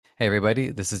Hey, everybody,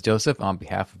 this is Joseph on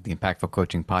behalf of the Impactful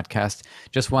Coaching Podcast.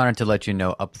 Just wanted to let you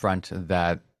know upfront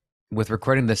that with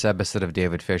recording this episode of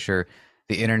David Fisher,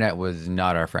 the internet was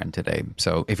not our friend today.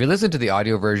 So if you listen to the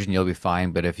audio version, you'll be fine.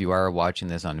 But if you are watching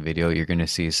this on video, you're going to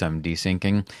see some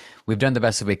desyncing. We've done the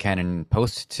best that we can in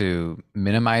post to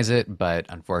minimize it, but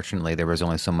unfortunately, there was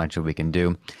only so much that we can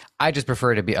do. I just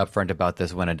prefer to be upfront about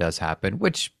this when it does happen,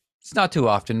 which it's not too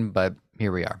often, but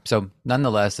here we are. So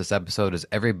nonetheless, this episode is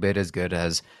every bit as good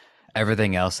as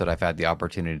everything else that I've had the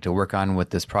opportunity to work on with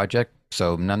this project.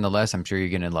 So nonetheless, I'm sure you're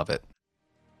going to love it.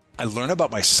 I learn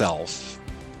about myself,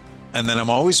 and then I'm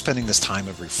always spending this time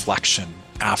of reflection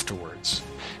afterwards.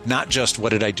 Not just what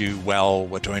did I do well,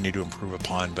 what do I need to improve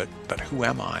upon, but who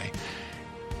am I?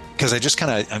 Because I just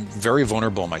I'm very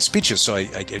vulnerable in my speeches. So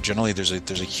I generally, there's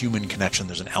a human connection.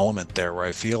 There's an element there where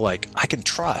I feel like I can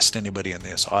trust anybody in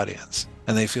this audience,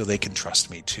 and they feel they can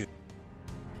trust me too.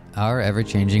 Our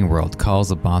ever-changing world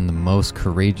calls upon the most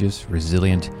courageous,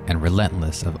 resilient, and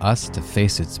relentless of us to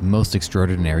face its most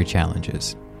extraordinary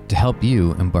challenges. To help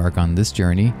you embark on this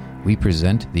journey, we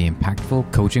present the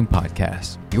Impactful Coaching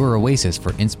Podcast, your oasis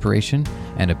for inspiration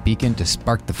and a beacon to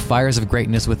spark the fires of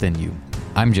greatness within you.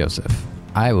 I'm Joseph.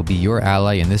 I will be your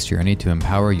ally in this journey to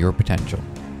empower your potential.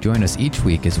 Join us each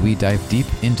week as we dive deep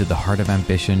into the heart of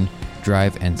ambition,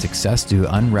 drive, and success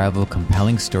to unravel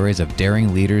compelling stories of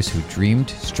daring leaders who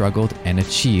dreamed, struggled, and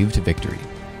achieved victory.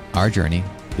 Our journey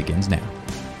begins now.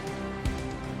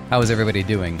 How is everybody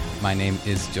doing? My name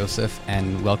is Joseph,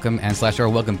 and welcome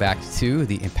back to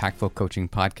the Impactful Coaching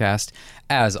Podcast.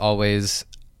 As always,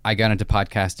 I got into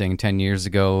podcasting 10 years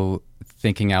ago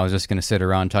thinking I was just going to sit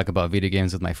around and talk about video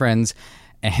games with my friends.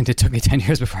 And it took me 10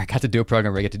 years before I got to do a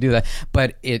program where I get to do that.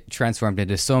 But it transformed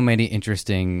into so many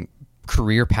interesting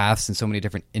career paths in so many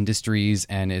different industries,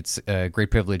 and it's a great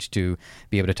privilege to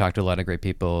be able to talk to a lot of great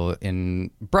people in,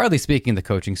 broadly speaking, the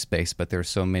coaching space, but there's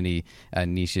so many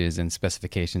niches and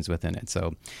specifications within it.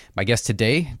 So my guest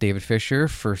today, David Fisher.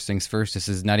 First things first, this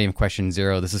is not even question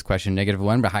 0, this is question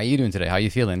 -1, but how are you doing today? How are you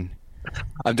feeling?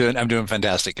 I'm doing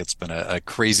fantastic. It's been a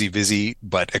crazy busy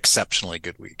but exceptionally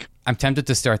good week. I'm tempted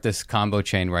to start this combo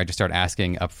chain where I just start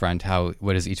asking upfront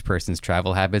what is each person's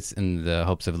travel habits in the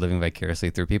hopes of living vicariously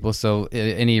through people. So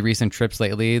any recent trips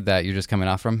lately that you're just coming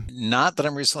off from? Not that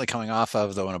I'm recently coming off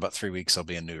of, though in about 3 weeks I'll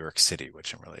be in New York City,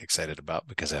 which I'm really excited about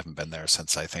because I haven't been there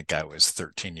since I think I was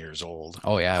 13 years old.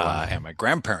 Oh yeah. Wow. And my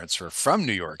grandparents were from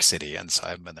New York City, and so I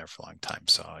haven't been there for a long time.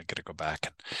 So I get to go back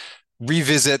and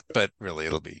revisit, but really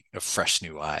it'll be a fresh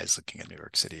new eyes looking at New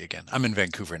York City again. I'm in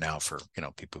Vancouver now for,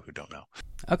 people who don't know.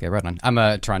 Okay, right on. I'm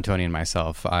a Torontonian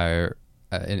myself.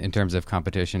 In terms of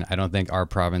competition, I don't think our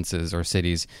provinces or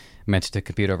cities meant to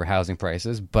compete over housing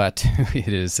prices, but it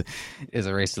is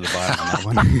a race to the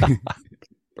bottom on that one.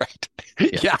 Right.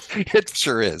 Yeah, it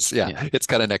sure is. Yeah. It's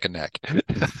kind of neck and neck.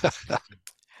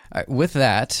 With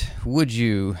that, would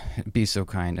you be so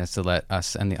kind as to let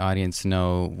us and the audience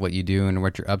know what you do and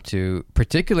what you're up to,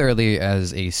 particularly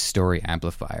as a story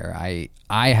amplifier?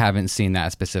 I haven't seen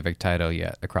that specific title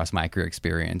yet across my career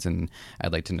experience, and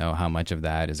I'd like to know how much of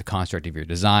that is a construct of your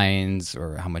designs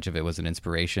or how much of it was an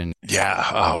inspiration. Yeah.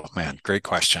 Oh man, great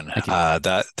question.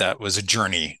 That was a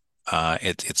journey.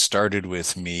 It started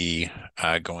with me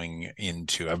going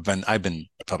into I've been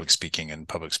public speaking and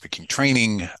public speaking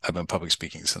training. I've been public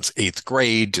speaking since 8th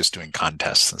grade, just doing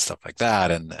contests and stuff like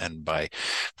that. And by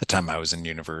the time I was in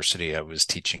university, I was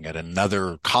teaching at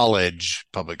another college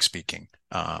public speaking.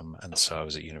 And so I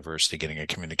was at university getting a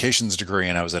communications degree,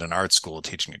 and I was at an art school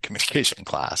teaching a communication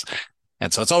class.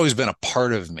 And so it's always been a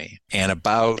part of me. And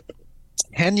about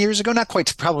 10 years ago, not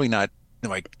quite, probably not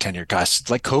like 10-year, gosh,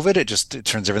 like COVID, it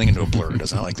turns everything into a blur,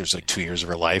 doesn't it? Like there's like 2 years of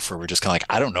our life where we're just kind of like,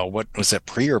 I don't know, what was that,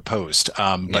 pre or post?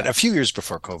 But a few years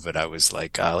before COVID, I was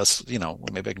like, let's,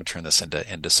 maybe I can turn this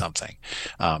into something.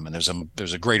 And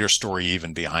there's a greater story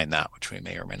even behind that, which we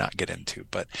may or may not get into.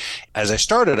 But as I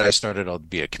started I'll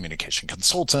be a communication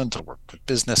consultant. I worked with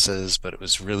businesses, but it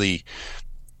was really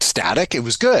static. It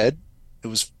was good. It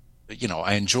was,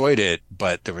 I enjoyed it,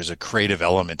 but there was a creative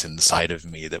element inside of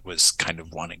me that was kind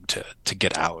of wanting to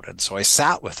get out. And so I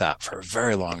sat with that for a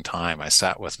very long time. I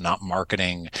sat with not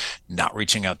marketing, not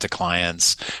reaching out to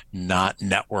clients, not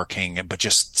networking, but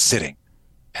just sitting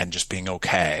and just being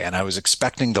okay. And I was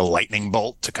expecting the lightning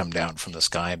bolt to come down from the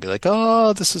sky and be like,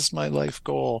 oh, this is my life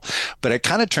goal. But it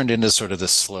kind of turned into sort of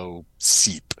this slow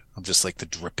seep of just like the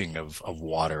dripping of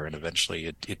water. And eventually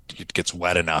it gets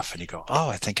wet enough and you go, oh,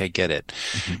 I think I get it.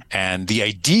 Mm-hmm. And the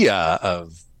idea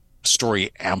of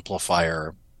story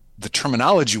amplifier, the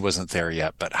terminology wasn't there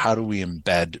yet, but how do we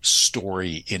embed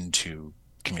story into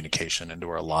communication into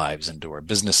our lives, into our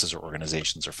businesses or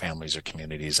organizations or families or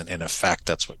communities. And in effect,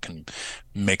 that's what can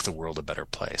make the world a better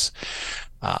place,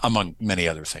 among many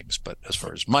other things. But as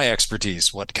far as my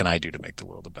expertise, what can I do to make the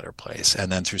world a better place?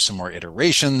 And then through some more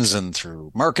iterations and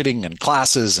through marketing and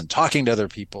classes and talking to other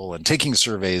people and taking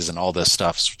surveys and all this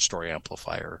stuff, Story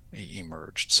Amplifier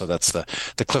emerged. So that's the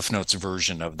Cliff Notes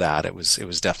version of that. It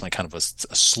was definitely kind of a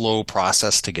slow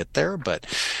process to get there, but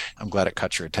I'm glad it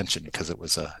caught your attention because it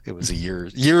was a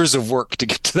years of work to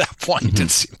get to that point.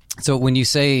 Mm-hmm. So when you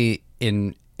say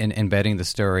in embedding the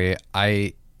story,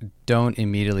 I don't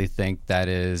immediately think that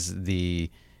is the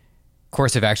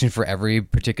course of action for every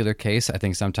particular case. I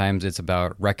think sometimes it's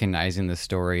about recognizing the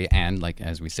story and, like,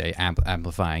 as we say,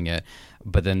 amplifying it.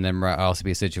 But then there might also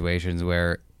be situations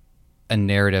where a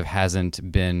narrative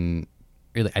hasn't been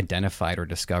really identified or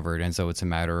discovered, and so it's a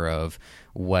matter of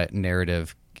what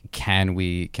narrative can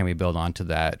we build onto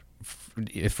that,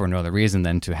 if for no other reason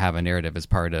than to have a narrative as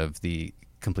part of the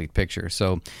complete picture.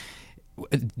 So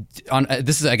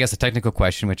this is, I guess, a technical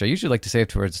question, which I usually like to save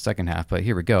towards the second half, but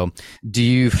here we go. Do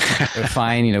you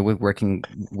find, with working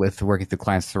through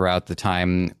clients throughout the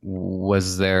time,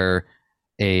 was there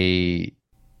a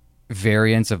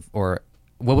variance of, or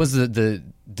what was the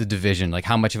division? Like,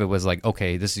 how much of it was like,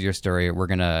 okay, this is your story, we're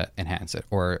going to enhance it,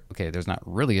 or, okay, there's not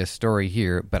really a story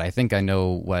here, but I think I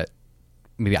know what,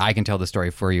 maybe I can tell the story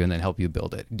for you and then help you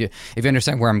build it. If you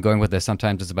understand where I'm going with this,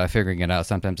 sometimes it's about figuring it out.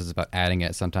 Sometimes it's about adding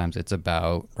it. Sometimes it's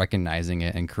about recognizing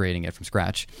it and creating it from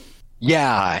scratch.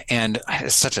 Yeah. And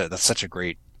that's such a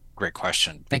great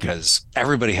question, because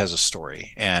everybody has a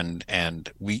story, and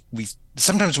we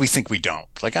sometimes we think we don't,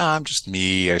 like, I'm just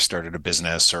me, I started a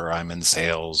business, or I'm in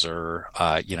sales, or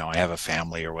I have a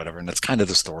family or whatever, and it's kind of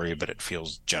the story, but it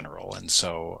feels general. And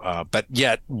so but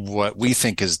yet what we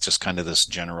think is just kind of this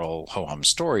general ho-hum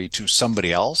story to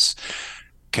somebody else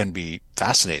can be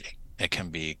fascinating. It can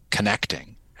be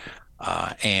connecting,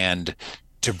 and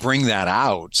to bring that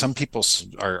out, some people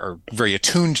are very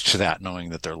attuned to that,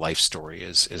 knowing that their life story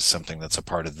is something that's a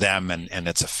part of them, and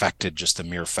it's affected just the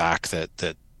mere fact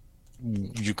that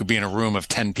you could be in a room of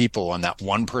 10 people, and that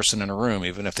one person in a room,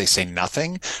 even if they say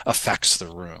nothing, affects the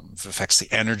room, affects the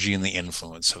energy and the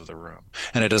influence of the room.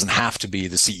 And it doesn't have to be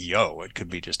the CEO. It could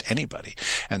be just anybody.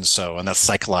 And that's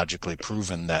psychologically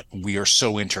proven, that we are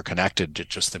so interconnected that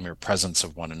just the mere presence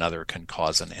of one another can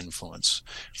cause an influence,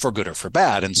 for good or for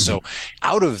bad. And so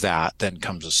out of that then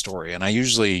comes a story. And I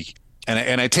usually,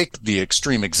 and I take the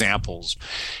extreme examples,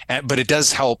 but it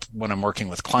does help when I'm working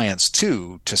with clients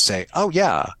too, to say, oh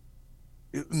yeah,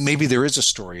 maybe there is a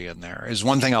story in there. Is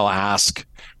one thing I'll ask.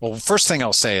 Well, first thing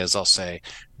I'll say,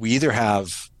 we either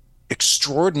have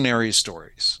extraordinary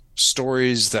stories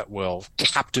that will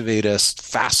captivate us,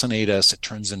 fascinate us. It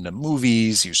turns into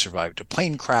movies. You survived a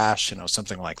plane crash,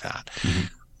 something like that.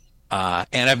 Mm-hmm.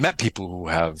 And I've met people who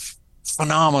have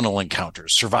phenomenal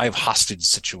encounters, survive hostage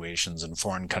situations in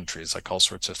foreign countries, like all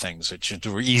sorts of things. It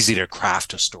were easy to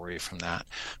craft a story from that.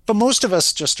 But most of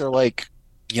us just are like,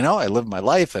 I live my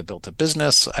life. I built a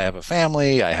business. I have a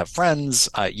family. I have friends.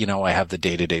 I have the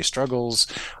day-to-day struggles.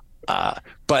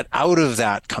 But out of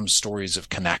that comes stories of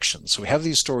connection. So we have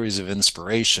these stories of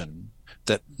inspiration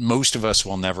that most of us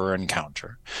will never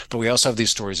encounter. But we also have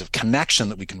these stories of connection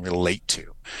that we can relate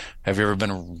to. Have you ever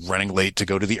been running late to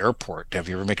go to the airport? Have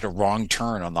you ever made a wrong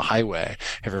turn on the highway?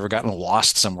 Have you ever gotten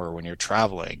lost somewhere when you're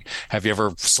traveling? Have you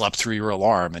ever slept through your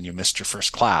alarm and you missed your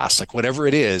first class? Like, whatever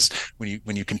it is,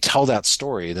 when you can tell that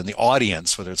story, then the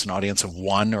audience, whether it's an audience of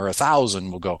 1 or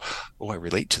 1,000, will go, oh, I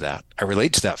relate to that. I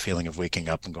relate to that feeling of waking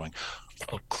up and going,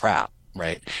 oh crap.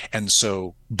 Right. And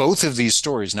so both of these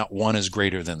stories, not one is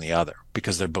greater than the other,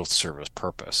 because they're both serve a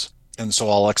purpose. And so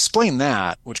I'll explain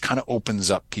that, which kind of opens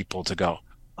up people to go,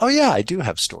 oh yeah, I do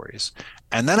have stories.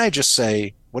 And then I just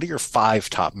say, what are your 5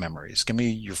 top memories? Give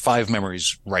me your 5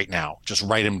 memories right now. Just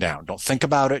write them down. Don't think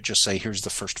about it. Just say, here's the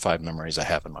first 5 memories I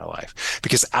have in my life.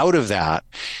 Because out of that,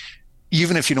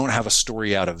 even if you don't have a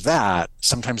story out of that,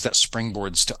 sometimes that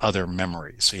springboards to other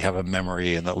memories. So you have a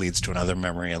memory, and that leads to another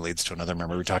memory, and leads to another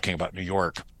memory. We're talking about New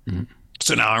York. Mm-hmm.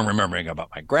 So now I'm remembering about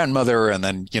my grandmother, and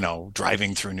then,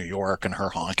 driving through New York and her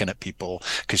honking at people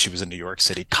because she was a New York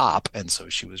City cop. And so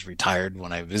she was retired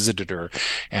when I visited her.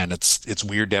 And it's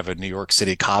weird to have a New York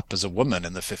City cop as a woman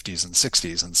in the 50s and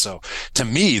 60s. And so to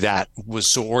me, that was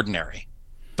so ordinary.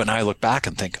 But now I look back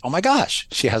and think, oh my gosh,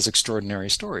 she has extraordinary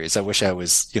stories. I wish I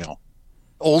was,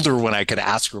 older when I could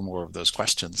ask her more of those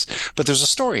questions. But there's a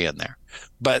story in there.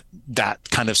 But that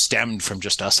kind of stemmed from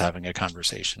just us having a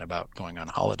conversation about going on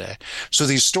holiday. So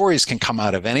these stories can come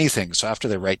out of anything. So after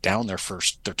they write down their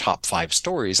top 5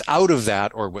 stories, out of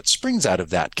that, or what springs out of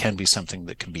that, can be something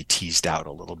that can be teased out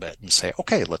a little bit and say,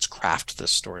 okay, let's craft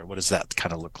this story. What does that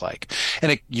kind of look like?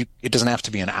 And it doesn't have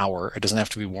to be an hour. It doesn't have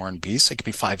to be War and Peace. It could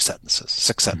be 5 sentences,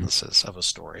 6 sentences of a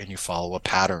story, and you follow a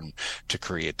pattern to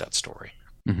create that story.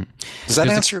 Mm-hmm. Does that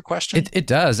answer your question? It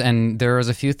does, and there was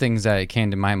a few things that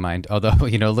came to my mind. Although,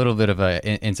 you know, a little bit of a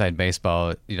inside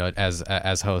baseball. You know,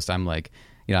 as host, I'm like,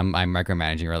 you know, I'm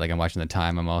micromanaging, right? Like I'm watching the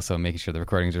time. I'm also making sure the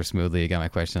recordings are smoothly. I got my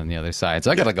question on the other side,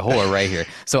 so I got like a whole array here.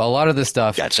 So a lot of this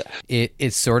stuff, Gotcha.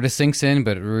 It sort of sinks in,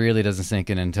 but it really doesn't sink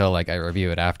in until like I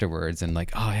review it afterwards and like,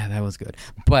 oh yeah, that was good.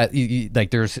 But like,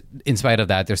 there's, in spite of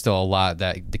that, there's still a lot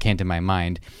that came to my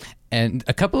mind. And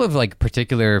a couple of like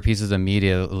particular pieces of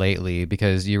media lately,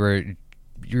 because you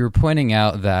were pointing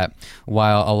out that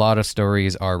while a lot of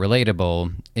stories are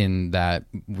relatable in that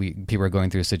people are going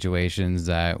through situations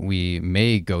that we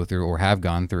may go through or have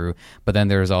gone through, but then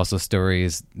there's also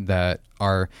stories that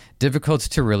are difficult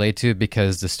to relate to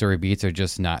because the story beats are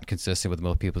just not consistent with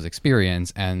most people's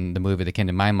experience. And the movie that came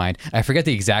to my mind, I forget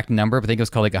the exact number, but I think it was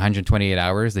called like 128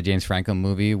 Hours, the James Franco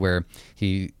movie, where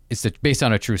it's based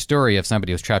on a true story of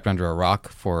somebody who's trapped under a rock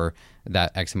for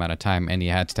that X amount of time, and he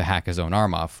had to hack his own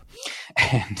arm off.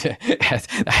 And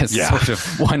as sort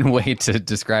of one way to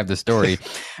describe the story.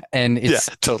 And it's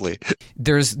totally.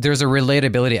 There's a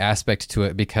relatability aspect to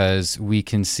it because we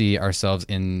can see ourselves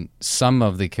in some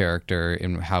of the character,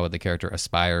 in how the character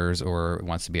aspires or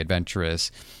wants to be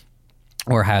adventurous,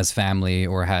 or has family,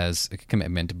 or has a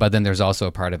commitment. But then there's also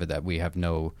a part of it that we have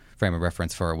no frame of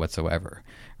reference for whatsoever,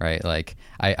 right? Like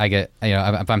I get, you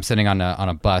know, if I'm sitting on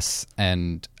a bus,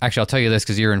 and actually I'll tell you this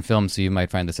because you're in film, so you might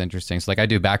find this interesting. So like I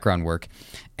do background work,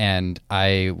 and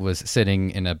I was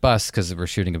sitting in a bus because we're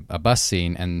shooting a bus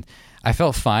scene, and I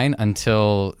felt fine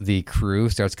until the crew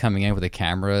starts coming in with the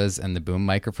cameras and the boom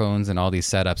microphones and all these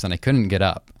setups, and I couldn't get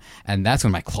up. And that's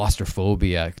when my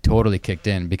claustrophobia totally kicked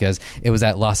in, because it was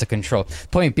that loss of control.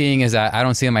 Point being is that I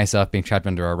don't see myself being trapped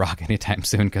under a rock anytime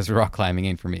soon, because we're all climbing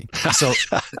in for me. So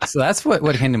that's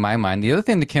what came to my mind. The other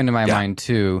thing that came to my mind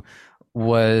too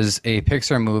was a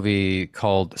Pixar movie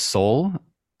called Soul.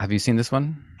 Have you seen this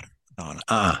one?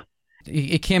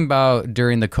 It came about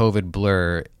during the COVID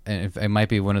blur, and it might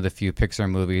be one of the few Pixar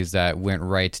movies that went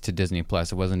right to Disney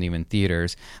Plus. It wasn't even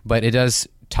theaters, but it does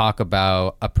talk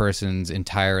about a person's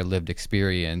entire lived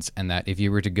experience, and that if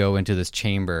you were to go into this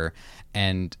chamber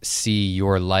and see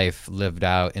your life lived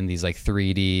out in these like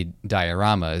 3D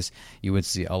dioramas, you would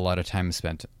see a lot of time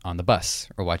spent on the bus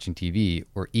or watching TV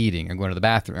or eating or going to the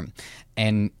bathroom.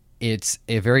 And it's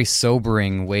a very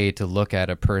sobering way to look at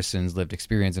a person's lived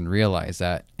experience and realize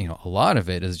that, you know, a lot of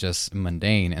it is just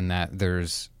mundane, and that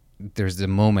there's the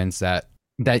moments that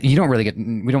you don't really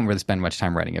we don't really spend much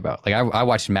time writing about. Like I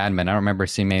watched Mad Men. I don't remember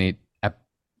seeing many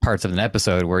parts of an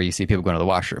episode where you see people going to the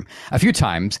washroom. A few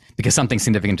times, because something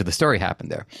significant to the story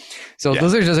happened there. So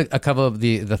those are just a couple of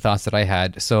the thoughts that I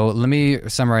had. So let me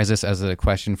summarize this as a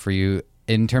question for you.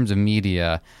 In terms of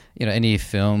media, you know, any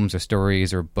films or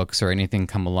stories or books or anything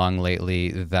come along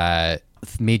lately that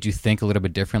made you think a little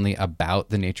bit differently about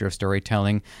the nature of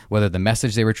storytelling, whether the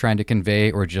message they were trying to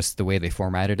convey or just the way they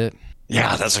formatted it?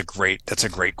 Yeah, that's a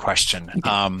great question.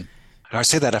 I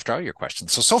say that after all your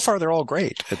questions. So far they're all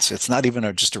great. It's not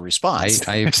even just a response.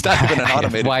 It's not even an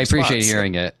automated well, I appreciate response.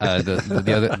 Hearing it.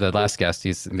 The last guest,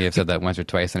 he may have said that once or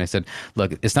twice, and I said,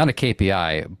 look, it's not a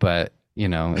KPI, but you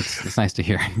know, it's nice to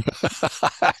hear.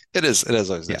 It is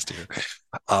always nice to hear.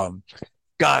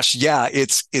 Gosh, yeah,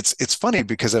 it's funny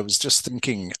because I was just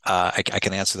thinking, I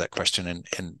can answer that question,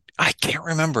 and I can't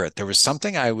remember it. There was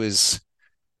something I was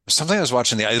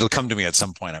watching. It'll come to me at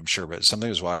some point, I'm sure, but something I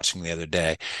was watching the other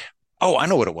day. Oh, I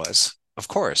know what it was. Of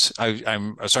course,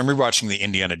 I'm rewatching the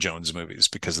Indiana Jones movies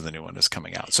because of the new one that's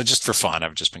coming out. So just for fun,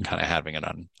 I've just been kind of having it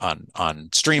on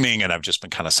streaming, and I've just been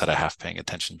kind of sort of half paying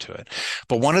attention to it.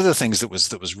 But one of the things that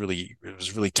was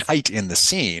really tight in the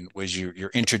scene was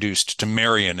you're introduced to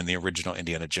Marion in the original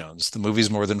Indiana Jones. The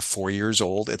movie's more than 4 years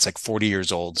old. It's like 40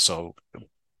 years old. So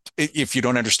if you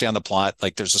don't understand the plot,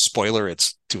 like there's a spoiler,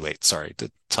 it's too late. Sorry,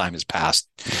 the time has passed.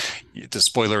 The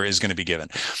spoiler is going to be given.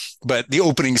 But the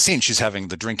opening scene, she's having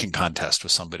the drinking contest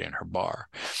with somebody in her bar.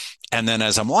 And then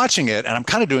as I'm watching it, and I'm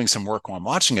kind of doing some work while I'm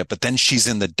watching it, but then she's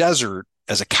in the desert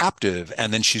as a captive,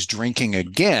 and then she's drinking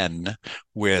again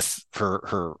with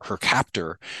her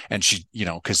captor, and she, you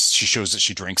know, because she shows that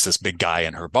she drinks this big guy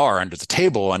in her bar under the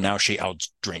table, and now she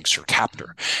drinks her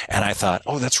captor. And I thought,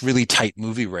 oh, that's really tight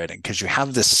movie writing, because you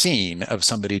have this scene of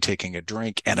somebody taking a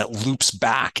drink and it loops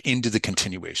back into the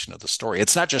continuation of the story.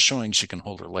 It's not just showing she can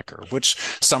hold her liquor, which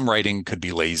some writing could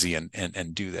be lazy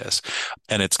and do this.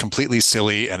 And it's completely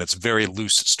silly and it's very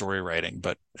loose story writing.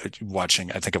 But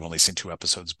watching, I think I've only seen 2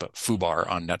 episodes, but Fubar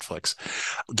on Netflix,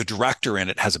 the director in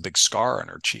it has a big scar on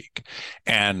her cheek.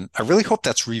 And I really hope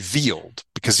that's revealed,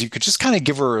 because you could just kind of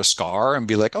give her a scar and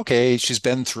be like, okay, she's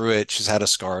been through it. She's had a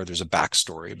scar. There's a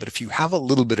backstory. But if you have a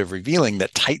little bit of revealing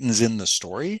that tightens in the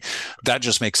story, that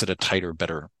just makes it a tighter,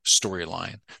 better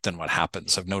storyline than what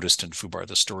happens. I've noticed in Fubar,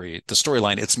 the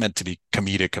storyline, it's meant to be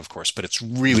comedic, of course, but it's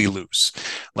really loose.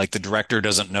 Like the director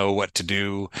doesn't know what to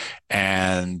do.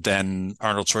 And then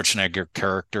Arnold Schwarzenegger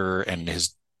character and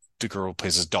the girl who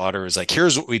plays his daughter is like,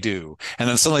 here's what we do. And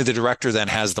then suddenly the director then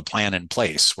has the plan in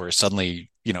place, where suddenly,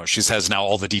 she has now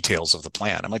all the details of the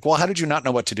plan. I'm like, well, how did you not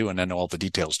know what to do and then know all the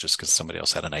details just because somebody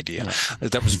else had an idea? Yeah.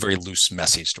 That was very loose,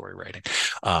 messy story writing.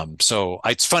 So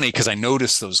it's funny because I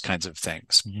notice those kinds of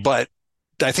things. Mm-hmm. But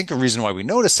I think the reason why we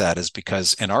notice that is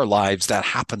because in our lives, that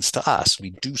happens to us.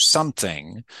 We do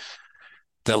something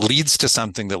that leads to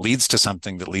something, that leads to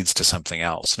something, that leads to something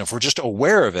else. And if we're just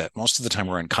aware of it, most of the time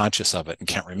we're unconscious of it and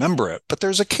can't remember it. But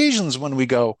there's occasions when we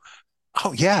go,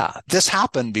 oh yeah, this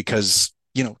happened because,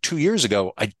 2 years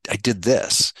ago, I did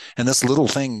this. And this little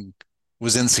thing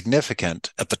was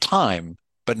insignificant at the time,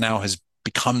 but now has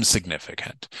become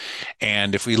significant.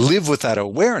 And if we live with that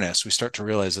awareness, we start to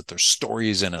realize that there's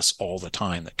stories in us all the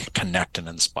time that can connect and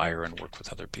inspire and work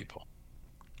with other people.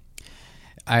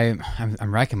 I'm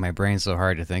racking my brain so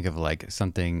hard to think of like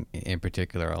something in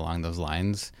particular along those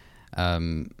lines.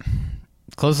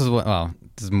 Closest, well,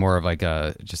 this is more of like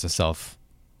just a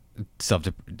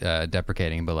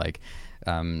self-deprecating, but like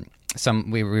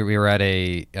we were at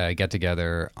a get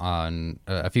together on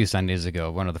a few Sundays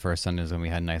ago, one of the first Sundays when we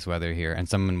had nice weather here, and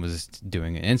someone was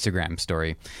doing an Instagram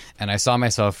story, and I saw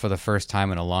myself for the first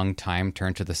time in a long time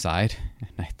turn to the side,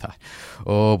 and I thought,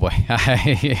 oh boy,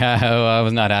 I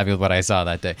was not happy with what I saw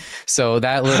that day. So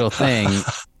that little thing,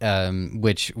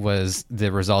 which was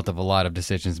the result of a lot of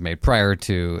decisions made prior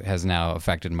to, has now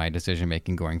affected my decision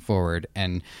making going forward.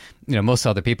 And most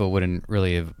other people wouldn't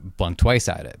really have blinked twice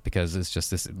at it because it's just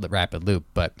this rapid loop.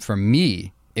 But for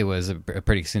me, it was a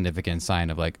pretty significant sign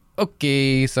of like,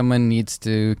 okay, someone needs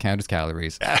to count his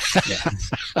calories. Yeah.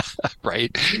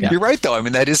 Right. Yeah. You're right, though. I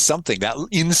mean, that is something. That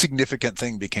insignificant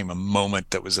thing became a moment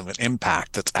that was of an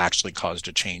impact that's actually caused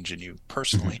a change in you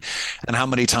personally. Mm-hmm. And how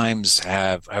many times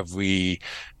have we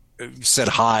said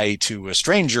hi to a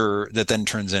stranger that then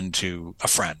turns into a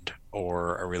friend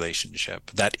or a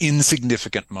relationship? That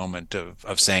insignificant moment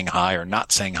of saying hi or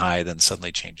not saying hi then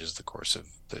suddenly changes the course of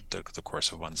the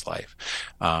course of one's life.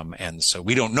 And so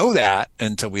we don't know that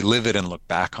until we live it and look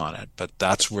back on it. But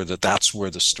that's where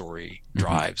the story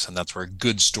drives. And that's where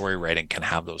good story writing can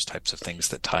have those types of things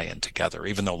that tie in together,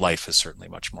 even though life is certainly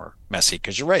much more messy.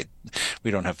 Because you're right,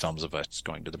 we don't have films of us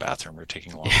going to the bathroom or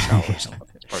taking long showers.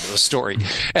 Part of the story.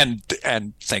 And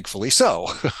thankfully so.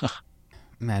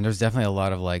 Man, there's definitely a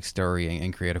lot of like story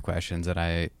and creative questions that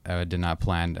I did not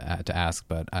plan to ask,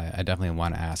 but I definitely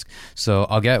want to ask. So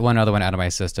I'll get one other one out of my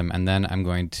system, and then I'm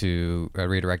going to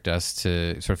redirect us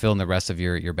to sort of fill in the rest of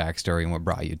your backstory and what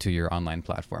brought you to your online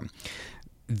platform.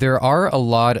 There are a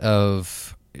lot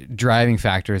of driving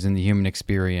factors in the human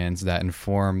experience that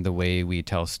inform the way we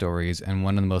tell stories, and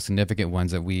one of the most significant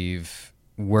ones that we've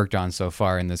worked on so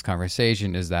far in this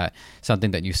conversation is that something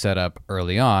that you set up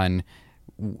early on.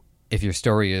 If your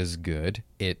story is good,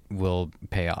 it will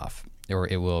pay off, or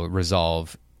it will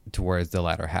resolve towards the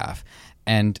latter half.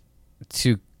 And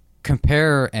to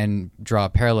compare and draw a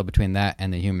parallel between that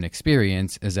and the human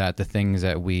experience is that the things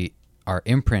that we are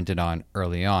imprinted on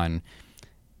early on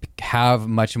have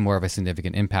much more of a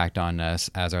significant impact on us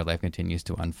as our life continues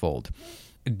to unfold.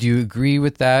 Do you agree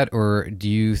with that, or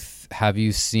have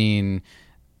you seen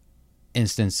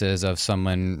instances of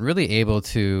someone really able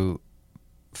to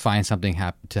find something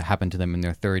to happen to them in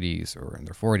their 30s or in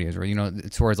their 40s or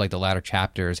towards like the latter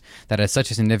chapters that has such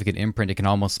a significant imprint it can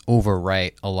almost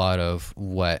overwrite a lot of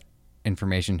what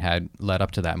information had led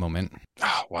up to that moment?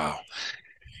 Oh, wow.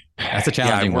 That's a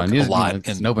challenging one. A lot.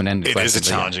 It's an open-ended question. It is a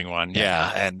challenging one.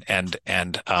 Yeah.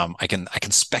 And I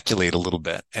can speculate a little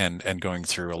bit and going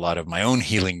through a lot of my own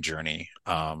healing journey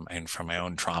and from my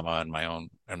own trauma and my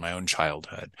own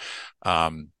childhood.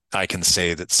 I can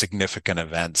say that significant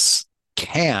events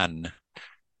can,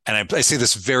 and I say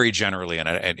this very generally, and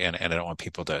I don't want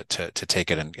people to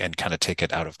take it and kind of take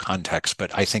it out of context,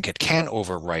 but I think it can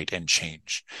overwrite and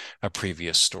change a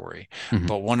previous story. Mm-hmm.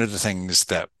 But one of the things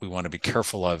that we want to be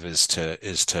careful of is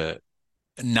to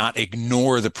not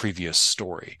ignore the previous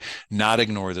story, not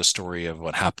ignore the story of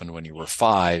what happened when you were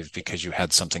 5 because you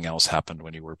had something else happened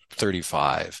when you were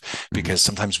 35, Mhm. because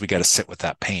sometimes we got to sit with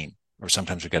that pain, or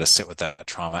sometimes we got to sit with that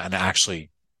trauma and actually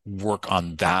work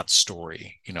on that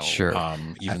story, Sure.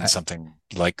 even something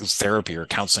like therapy or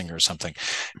counseling or something.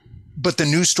 But the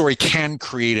new story can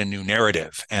create a new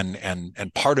narrative, and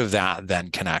part of that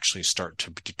then can actually start to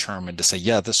be determined to say,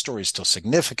 yeah, this story is still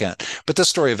significant, but this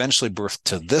story eventually birthed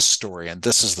to this story, and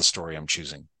this is the story I'm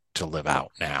choosing to live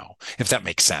out now, if that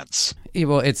makes sense. Yeah,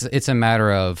 well, it's a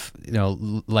matter of,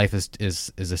 life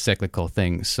is a cyclical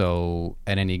thing. So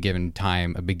at any given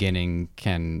time, a beginning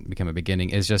can become a beginning.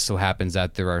 It just so happens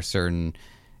that there are certain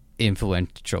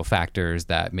influential factors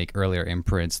that make earlier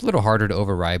imprints a little harder to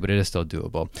override, but it is still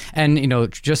doable. And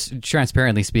just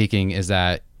transparently speaking, is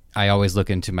that I always look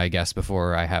into my guests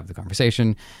before I have the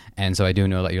conversation, and so I do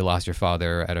know that you lost your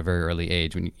father at a very early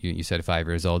age when you said 5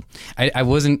 years old. I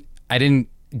didn't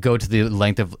go to the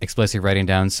length of explicitly writing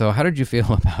down. So how did you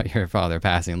feel about your father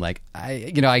passing? Like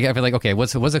I feel like, okay,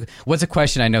 what's a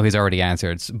question I know he's already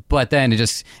answered, but then it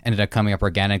just ended up coming up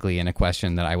organically in a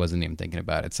question that I wasn't even thinking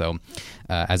about it. So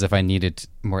as if I needed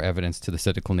more evidence to the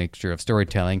cyclical nature of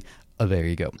storytelling. Oh, there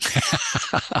you go.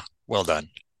 Well done.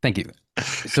 Thank you.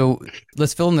 So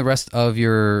let's fill in the rest of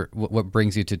what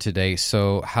brings you to today.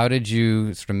 So how did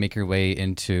you sort of make your way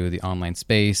into the online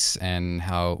space, and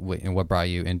what brought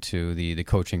you into the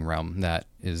coaching realm that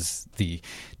is the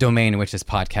domain in which this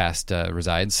podcast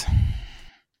resides?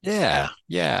 Yeah.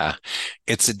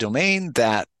 It's a domain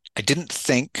that I didn't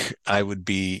think I would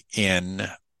be in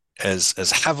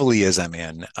as heavily as I'm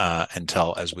in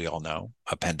until, as we all know,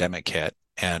 a pandemic hit.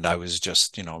 And I was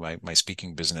just, my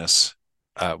speaking business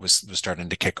was starting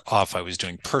to kick off. I was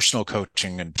doing personal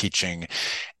coaching and teaching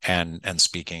and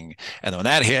speaking. And then when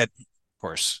that hit, of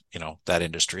course, that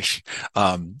industry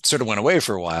sort of went away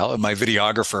for a while. And my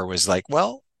videographer was like,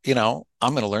 well,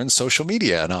 I'm going to learn social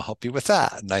media and I'll help you with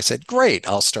that. And I said, great,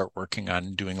 I'll start working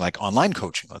on doing like online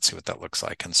coaching. Let's see what that looks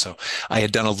like. And so I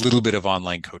had done a little bit of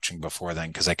online coaching before then,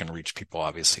 because I can reach people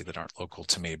obviously that aren't local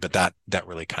to me, but that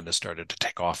really kind of started to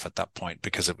take off at that point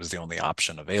because it was the only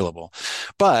option available.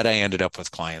 But I ended up with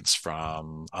clients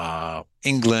from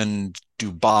England,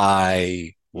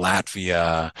 Dubai,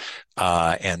 Latvia,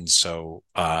 and so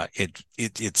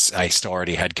I still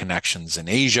already had connections in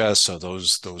Asia, so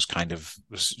those kind of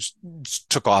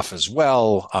took off as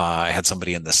well. I had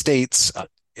somebody in the States.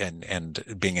 And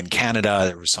being in Canada,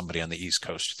 there was somebody on the East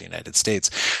Coast of the United States.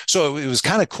 So it was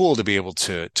kind of cool to be able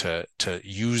to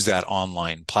use that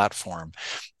online platform.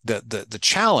 The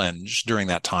challenge during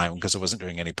that time, because I wasn't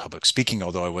doing any public speaking,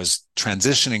 although I was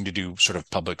transitioning to do sort of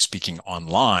public speaking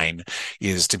online,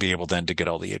 is to be able then to get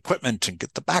all the equipment and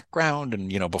get the background.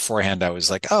 And, beforehand I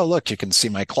was like, oh, look, you can see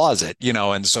my closet,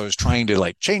 and so I was trying to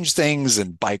like change things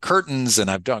and buy curtains. And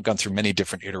I've gone through many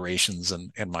different iterations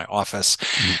in my office.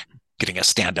 Mm-hmm. Getting a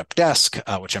stand-up desk,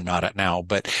 which I'm not at now,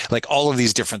 but like all of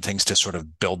these different things to sort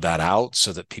of build that out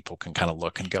so that people can kind of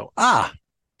look and go,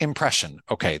 impression.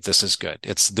 Okay, this is good.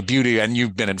 It's the beauty. And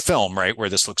you've been in film, right? Where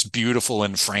this looks beautiful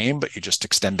in frame, but you just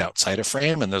extend outside a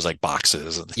frame and there's like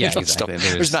boxes and yeah, exactly.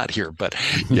 Stuff. There's not here, but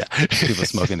yeah. People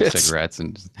smoking their cigarettes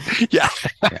and yeah.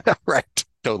 Right.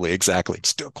 Totally. Exactly.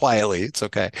 Just do it quietly. It's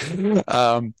okay.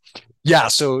 Yeah.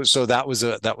 So that was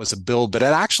a build, but I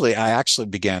actually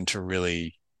began to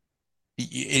really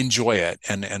enjoy it.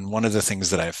 And one of the things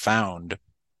that I've found,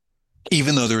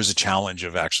 even though there is a challenge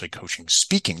of actually coaching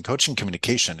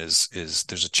communication is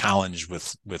there's a challenge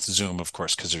with Zoom, of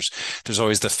course, because there's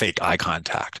always the fake eye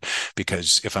contact,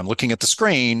 because if I'm looking at the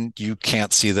screen, you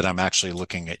can't see that I'm actually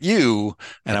looking at you.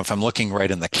 And if I'm looking right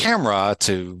in the camera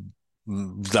to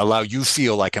allow you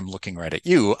feel like I'm looking right at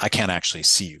you, I can't actually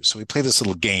see you. So we play this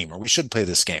little game, or we should play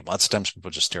this game. Lots of times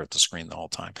people just stare at the screen the whole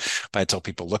time. But I tell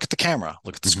people, look at the camera,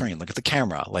 look at the screen, look at the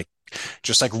camera, like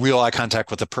just like real eye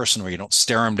contact with a person, where you don't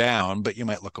stare them down, but you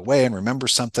might look away and remember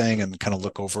something and kind of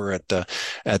look over at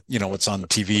what's on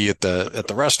TV at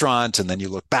the restaurant, and then you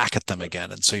look back at them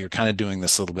again. And so you're kind of doing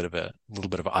this little bit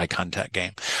of eye contact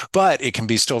game, but it can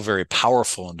be still very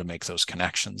powerful and to make those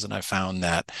connections. And I found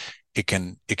that it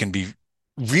can be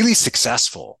really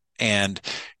successful, and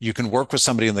you can work with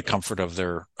somebody in the comfort of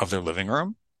their living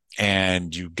room,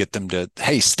 and you get them to,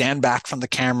 hey, stand back from the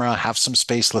camera, have some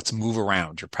space, let's move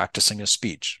around. You're practicing a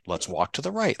speech. Let's walk to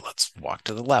the right, let's walk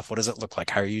to the left. What does it look like?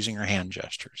 How are you using your hand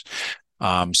gestures?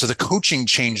 So the coaching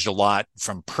changed a lot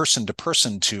from person to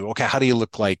person to, okay, how do you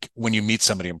look like when you meet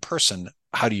somebody in person?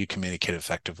 How do you communicate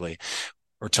effectively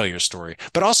or tell your story?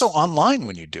 But also online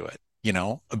when you do it.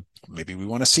 maybe we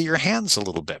want to see your hands a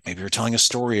little bit. Maybe you're telling a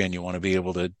story and you want to be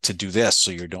able to do this.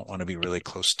 So you don't want to be really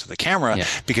close to the camera Yeah.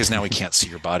 because now we can't see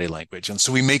your body language. And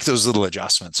so we make those little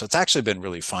adjustments. So it's actually been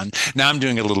really fun. Now I'm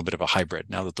doing a little bit of a hybrid.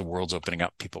 Now that the world's opening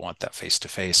up, people want that face to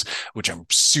face, which I'm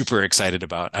super excited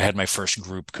about. I had my first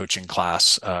group coaching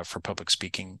class for public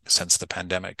speaking since the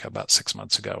pandemic about 6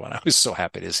 months ago. And I was so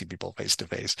happy to see people face to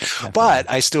face. But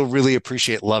I still really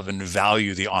appreciate, love, and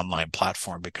value the online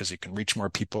platform because you can reach more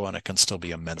people and it can still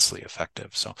be immensely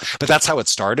effective. So, but that's how it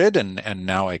started. And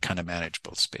now I kind of manage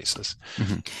both spaces.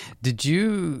 Mm-hmm. Did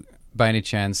you, by any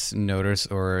chance, notice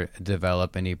or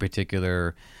develop any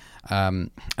particular,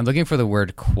 I'm looking for the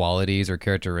word qualities or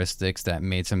characteristics that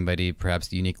made somebody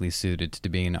perhaps uniquely suited to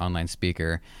being an online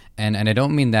speaker? And I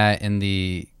don't mean that in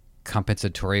the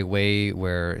compensatory way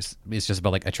where it's just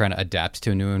about like trying to adapt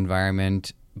to a new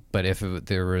environment, but if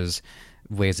there was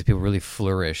ways that people really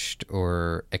flourished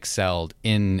or excelled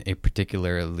in a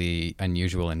particularly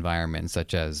unusual environment,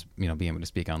 such as, being able to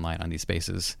speak online on these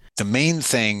spaces. The main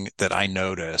thing that I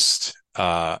noticed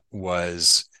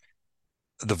was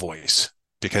the voice.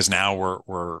 Because now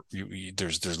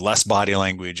there's less body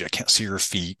language. I can't see your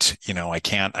feet. You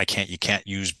can't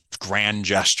use grand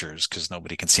gestures because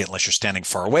nobody can see it unless you're standing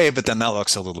far away. But then that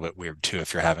looks a little bit weird too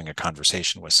if you're having a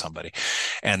conversation with somebody.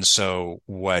 And so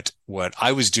what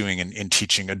I was doing in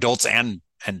teaching adults and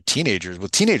teenagers, with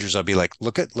teenagers, I'll be like,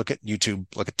 look at YouTube,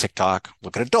 look at TikTok,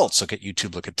 look at adults, look at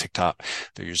YouTube, look at TikTok.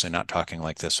 They're usually not talking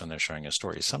like this when they're showing a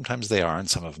story. Sometimes they are, and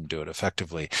some of them do it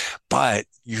effectively, but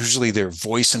usually their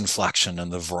voice inflection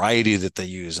and the variety that they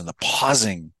use and the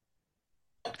pausing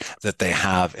that they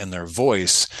have in their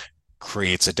voice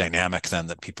creates a dynamic then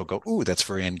that people go, ooh, that's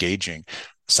very engaging.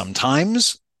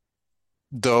 Sometimes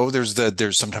though there's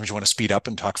sometimes you want to speed up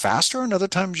and talk faster, and other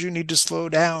times you need to slow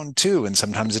down too, and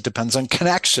sometimes it depends on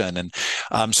connection. And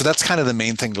so that's kind of the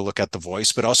main thing to look at, the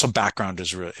voice, but also background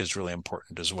is really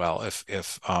important as well.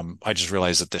 If I just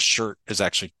realized that this shirt is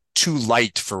actually too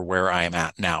light for where I am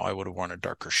at now. I would have worn a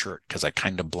darker shirt because I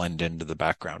kind of blend into the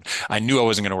background. I knew I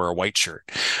wasn't going to wear a white shirt,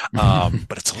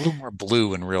 but it's a little more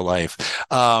blue in real life.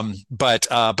 But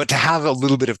to have a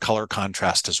little bit of color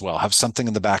contrast as well, have something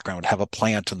in the background, have a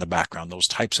plant in the background, those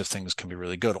types of things can be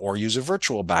really good. Or use a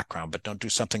virtual background, but don't do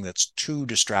something that's too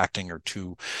distracting or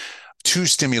too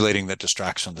stimulating that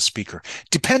distracts on the speaker,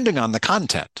 depending on the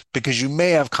content, because you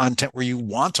may have content where you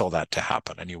want all that to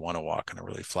happen and you want to walk in a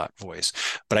really flat voice.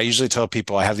 But I usually tell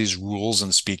people I have these rules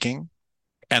in speaking,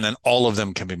 and then all of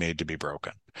them can be made to be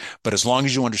broken. But as long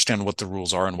as you understand what the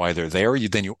rules are and why they're there,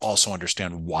 then you also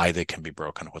understand why they can be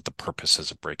broken, what the purpose is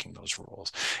of breaking those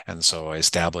rules. And so I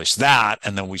establish that,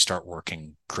 and then we start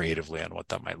working creatively on what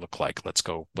that might look like. Let's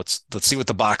see what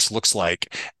the box looks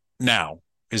like now.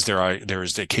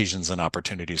 There's occasions and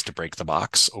opportunities to break the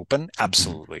box open?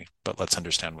 Absolutely. But let's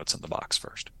understand what's in the box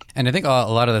first. And I think a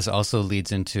lot of this also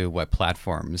leads into what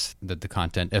platforms that the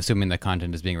content, assuming the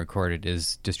content is being recorded,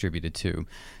 is distributed to.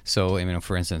 So,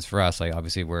 for instance, for us, like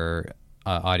obviously we're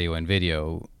audio and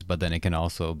video, but then it can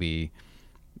also be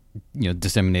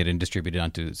disseminated and distributed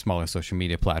onto smaller social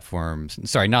media platforms.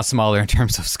 Sorry, not smaller in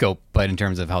terms of scope, but in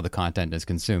terms of how the content is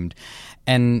consumed.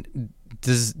 And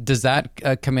does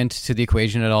that come into the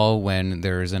equation at all when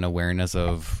there's an awareness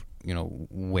of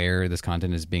where this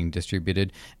content is being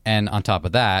distributed? And on top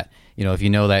of that, if you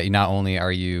know that not only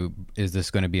is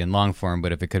this going to be in long form,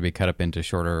 but if it could be cut up into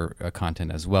shorter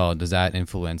content as well, does that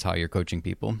influence how you're coaching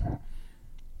people?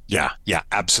 Yeah,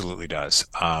 absolutely does.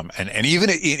 And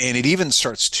it even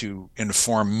starts to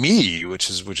inform me, which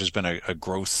has been a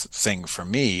growth thing for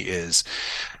me, is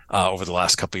over the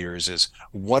last couple of years, is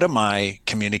what am I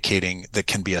communicating that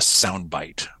can be a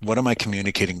soundbite? What am I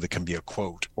communicating that can be a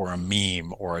quote or a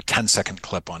meme or a 10-second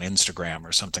clip on Instagram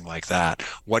or something like that?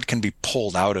 What can be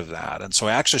pulled out of that? And so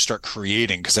I actually start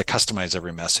creating, because I customize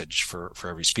every message for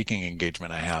every speaking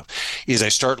engagement I have, is I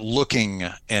start looking,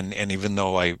 and even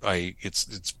though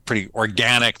it's pretty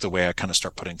organic the way I kind of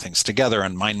start putting things together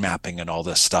and mind mapping and all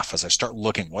this stuff, as I start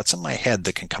looking what's in my head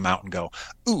that can come out and go,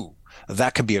 ooh,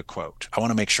 that could be a quote. I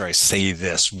want to make sure I say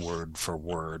this word for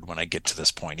word when I get to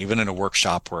this point. Even in a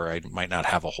workshop where I might not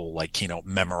have a whole keynote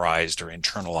memorized or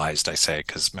internalized, I say,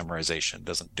 because memorization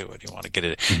doesn't do it. You want to get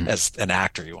it as an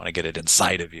actor. You want to get it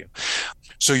inside of you.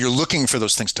 So you're looking for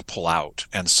those things to pull out.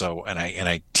 And so, and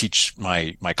I teach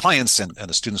my clients and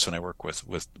the students when I work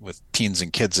with teens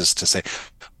and kids is to say,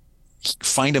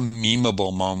 find a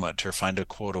memeable moment or find a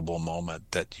quotable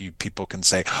moment that people can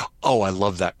say, oh, I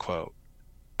love that quote.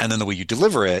 And then the way you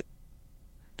deliver it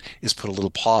is put a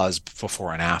little pause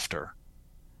before and after.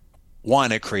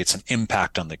 one, it creates an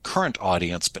impact on the current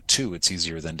audience, but two, it's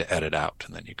easier then to edit out,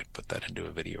 and then you could put that into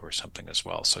a video or something as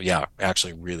well. So yeah,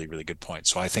 actually really, really good point.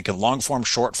 So I think in long form,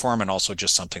 short form, and also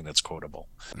just something that's quotable.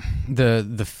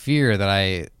 The fear that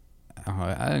I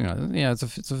don't know, yeah, it's a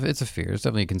fear. It's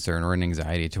definitely a concern or an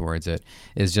anxiety towards it,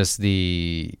 is just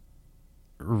the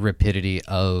rapidity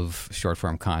of short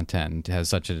form content has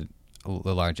such a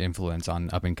large influence on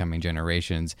up and coming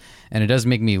generations. And it does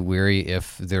make me weary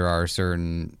if there are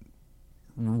certain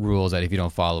rules that if you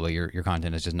don't follow it, your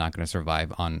content is just not going to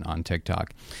survive on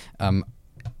TikTok.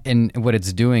 And what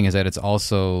it's doing is that it's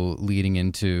also leading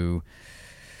into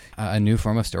a new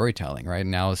form of storytelling. Right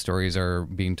now, stories are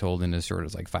being told in as short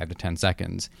as like 5 to 10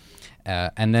 seconds.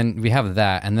 And then we have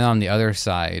that. And then on the other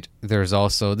side, there's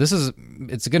also,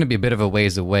 it's going to be a bit of a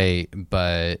ways away,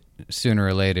 but sooner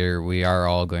or later, we are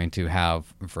all going to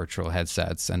have virtual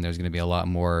headsets, and there's going to be a lot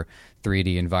more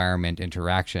 3D environment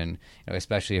interaction,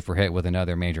 especially if we're hit with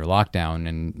another major lockdown,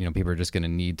 and people are just going to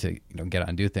need to get out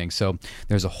and do things. So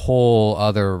there's a whole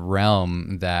other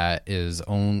realm that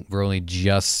we're only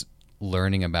just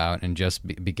learning about, and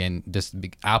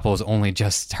Apple's only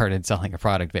just started selling a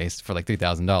product based for like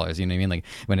 $3,000. You know what I mean? Like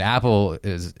when Apple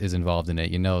is involved in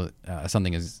it,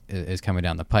 something is coming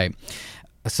down the pipe.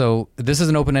 So this is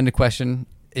an open-ended question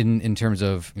in terms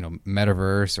of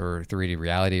metaverse or 3D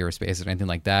reality or space or anything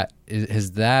like that.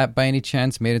 Has that by any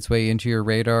chance made its way into your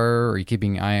radar? Or are you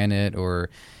keeping an eye on it,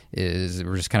 or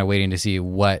we're just kind of waiting to see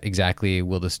what exactly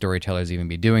will the storytellers even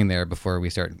be doing there before we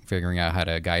start figuring out how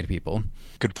to guide people?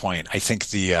 Good point. I think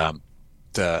the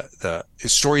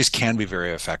stories can be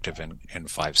very effective in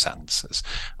 5 sentences.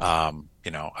 I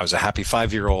was a happy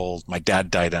 5-year-old. My dad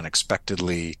died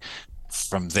unexpectedly.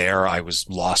 From there, I was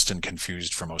lost and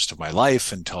confused for most of my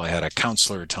life until I had a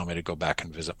counselor tell me to go back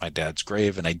and visit my dad's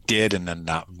grave. And I did. And then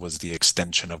that was the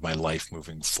extension of my life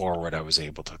moving forward. I was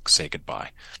able to say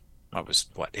goodbye. I was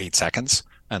 8 seconds,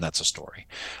 and that's a story.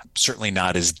 Certainly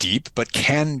not as deep, but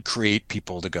can create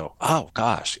people to go, oh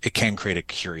gosh, it can create a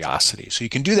curiosity. So you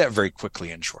can do that very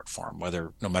quickly in short form,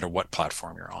 no matter what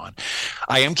platform you're on.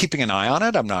 I am keeping an eye on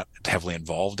it. I'm not heavily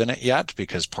involved in it yet,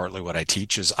 because partly what I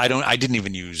teach is I didn't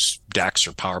even use Dex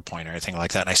or PowerPoint or anything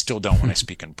like that. And I still don't when I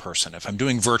speak in person. If I'm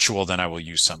doing virtual, then I will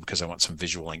use some because I want some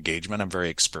visual engagement. I'm very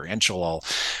experiential. I'll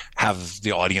have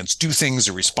the audience do things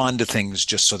or respond to things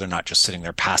just so they're not just sitting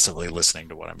there passively listening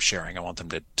to what I'm sharing. I want them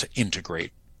to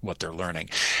integrate what they're learning.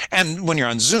 And when you're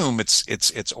on Zoom,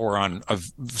 it's or on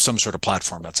some sort of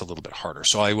platform that's a little bit harder.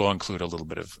 So I will include a little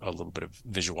bit of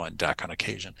visual and deck on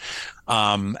occasion.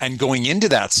 And going into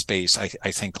that space, I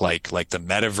think like the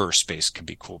metaverse space can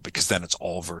be cool, because then it's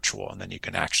all virtual, and then you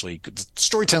can the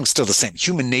storytelling is still the same.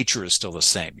 Human nature is still the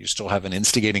same. You still have an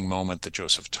instigating moment that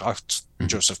Joseph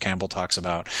Campbell talks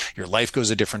about. Your life goes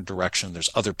a different direction.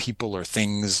 There's other people or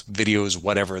things, videos,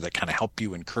 whatever, that kind of help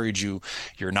you, encourage you.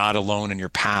 You're not alone in your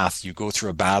path. You go through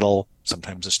a battle.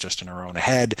 Sometimes it's just in our own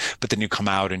head, but then you come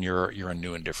out and you're a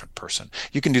new and different person.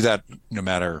 You can do that no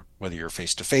matter whether you're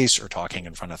face to face or talking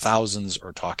in front of thousands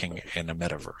or talking in a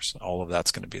metaverse. All of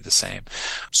that's going to be the same.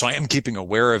 So I am keeping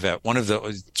aware of it.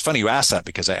 It's funny you asked that,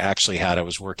 because I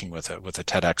was working with a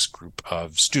TEDx group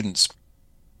of students,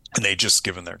 and they just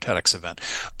given their TEDx event.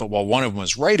 But while one of them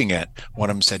was writing it, one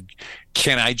of them said,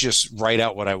 can I just write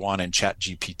out what I want in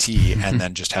ChatGPT and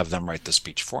then just have them write the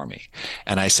speech for me?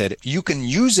 And I said, you can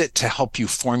use it to help you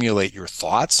formulate your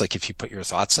thoughts, like if you put your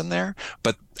thoughts in there,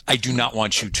 but I do not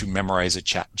want you to memorize a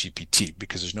ChatGPT,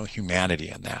 because there's no humanity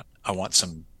in that. I want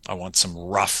some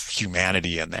rough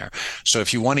humanity in there. So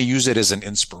if you want to use it as an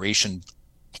inspiration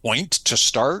point to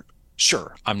start,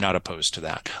 sure, I'm not opposed to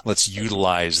that. Let's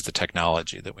utilize the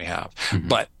technology that we have. Mm-hmm.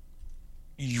 But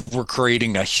we're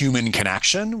creating a human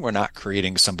connection. We're not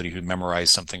creating somebody who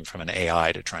memorized something from an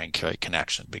AI to try and create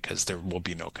connection, because there will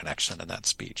be no connection in that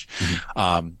speech.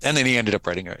 Mm-hmm. And then he ended up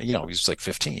writing, he was like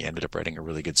 15. He ended up writing a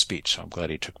really good speech. So I'm glad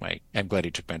he took my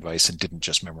advice and didn't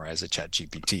just memorize a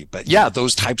ChatGPT. But yeah,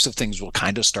 those types of things will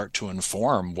kind of start to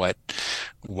inform what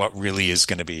really is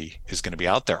going to be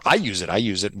out there. I use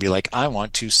it and be like, I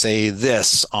want to say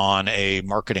this on a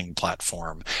marketing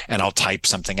platform, and I'll type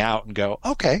something out and go,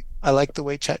 okay, I like the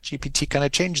way ChatGPT kind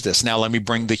of changed this. Now let me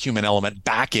bring the human element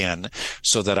back in,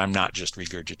 so that I'm not just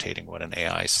regurgitating what an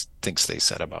AI thinks they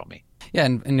said about me. Yeah,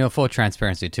 and full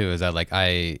transparency too is that like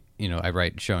I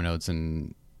write show notes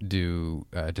and do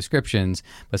descriptions,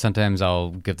 but sometimes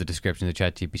I'll give the description to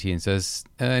ChatGPT and says,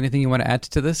 anything you want to add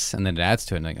to this? And then it adds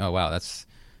to it, and like, oh wow, that's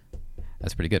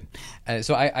pretty good.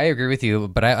 So I agree with you,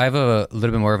 but I have a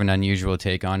little bit more of an unusual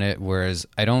take on it, whereas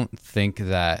I don't think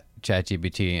that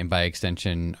ChatGPT, and by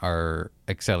extension our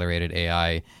accelerated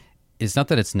AI, it's not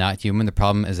that it's not human. The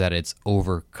problem is that it's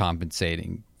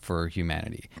overcompensating for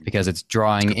humanity because it's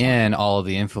drawing in all of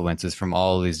the influences from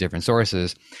all of these different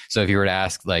sources. So if you were to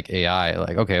ask like AI,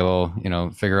 like, okay, well,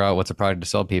 figure out what's a product to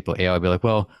sell people, AI would be like,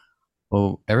 well,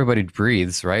 everybody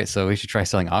breathes, right? So we should try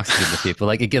selling oxygen to people.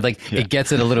 Like it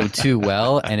gets it a little too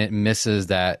well, and it misses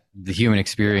that the human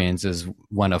experience is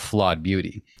one of flawed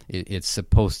beauty. It's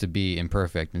supposed to be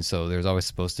imperfect, and so there's always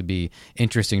supposed to be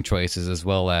interesting choices as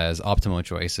well as optimal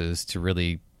choices to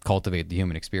really cultivate the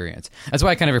human experience. That's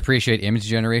why I kind of appreciate image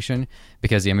generation,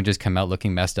 because the images come out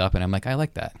looking messed up, and I'm like, I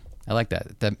like that.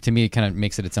 That to me kind of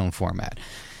makes it its own format.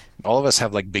 All of us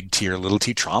have like big T or little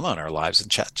t trauma in our lives, and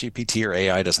ChatGPT or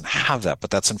AI doesn't have that, but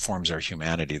that informs our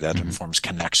humanity. That informs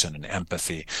connection and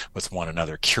empathy with one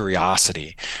another,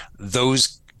 curiosity.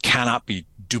 Those cannot be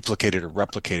duplicated or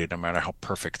replicated, no matter how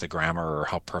perfect the grammar or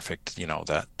how perfect,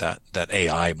 that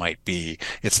AI might be.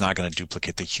 It's not going to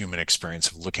duplicate the human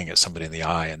experience of looking at somebody in the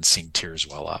eye and seeing tears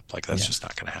well up. Like that's just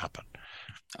not going to happen.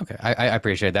 Okay, I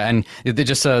appreciate that. And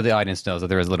just so the audience knows that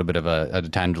there is a little bit of a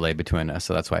time delay between us,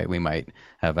 so that's why we might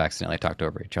have accidentally talked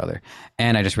over each other.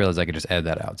 And I just realized I could just edit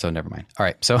that out, so never mind. All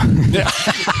right, so Fair.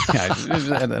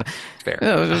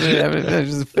 I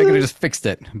just fixed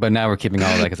it, but now we're keeping all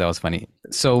of that because that was funny.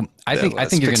 So I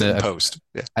think you're going to post.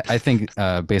 Yeah. I think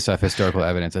based off historical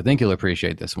evidence, I think you'll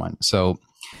appreciate this one. So,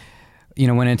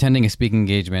 when attending a speaking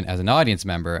engagement as an audience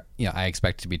member, I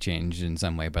expect to be changed in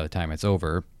some way by the time it's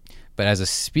over. But as a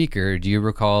speaker, do you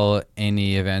recall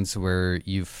any events where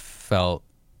you felt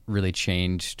really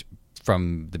changed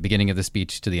from the beginning of the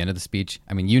speech to the end of the speech?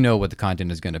 I mean, what the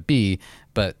content is going to be,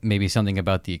 but maybe something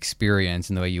about the experience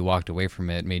and the way you walked away from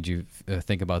it made you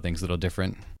think about things a little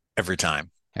different. Every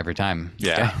time.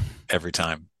 Yeah. Okay. Every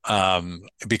time.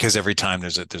 Because every time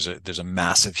there's a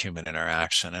massive human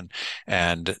interaction,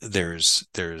 and there's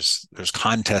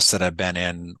contests that I've been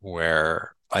in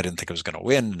where I didn't think I was going to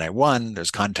win and I won. There's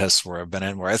contests where I've been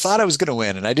in where I thought I was going to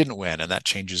win and I didn't win. And that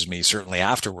changes me certainly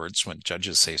afterwards when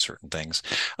judges say certain things.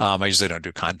 I usually don't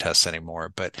do contests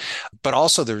anymore, but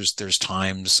also there's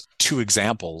times, two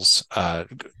examples,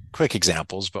 quick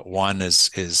examples, but one is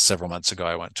several months ago,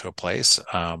 I went to a place,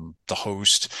 the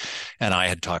host and I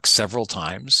had talked several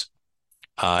times.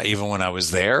 Even when I was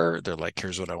there, they're like,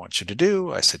 here's what I want you to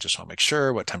do. I said, just want to make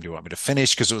sure. What time do you want me to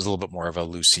finish? Because it was a little bit more of a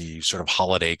loosey sort of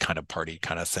holiday kind of party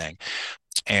kind of thing.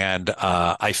 And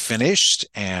I finished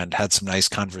and had some nice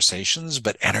conversations,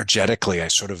 but energetically, I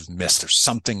sort of missed. There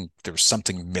was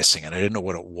something missing, and I didn't know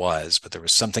what it was, but there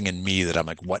was something in me that I'm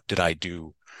like, what did I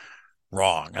do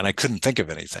wrong? And I couldn't think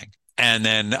of anything. And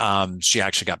then she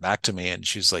actually got back to me and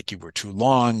she's like, you were too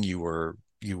long.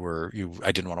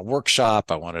 I didn't want a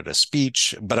workshop. I wanted a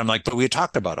speech, but I'm like, but we had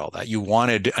talked about all that. You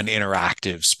wanted an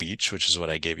interactive speech, which is what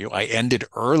I gave you. I ended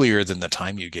earlier than the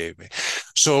time you gave me.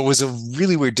 So it was a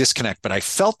really weird disconnect, but I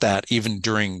felt that even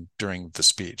during the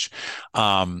speech.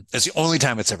 It's the only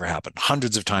time it's ever happened.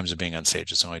 Hundreds of times of being on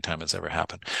stage. It's the only time it's ever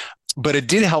happened. But it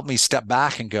did help me step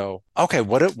back and go, okay,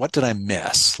 what did I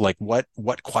miss? Like what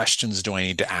questions do I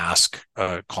need to ask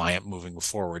a client moving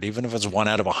forward? Even if it's 1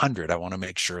 out of 100, I want to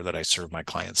make sure that I serve my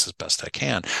clients as best I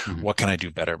can. Mm-hmm. What can I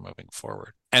do better moving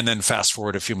forward? And then fast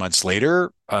forward a few months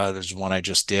later, there's one I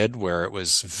just did where it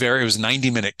was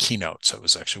 90-minute keynote. So it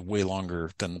was actually way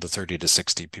longer than the 30 to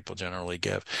 60 people generally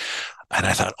give. And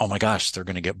I thought, oh my gosh, they're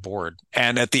going to get bored.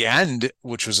 And at the end,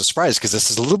 which was a surprise because this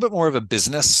is a little bit more of a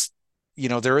business,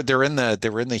 they're in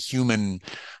the human,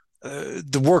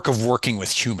 the work of working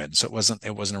with humans. It wasn't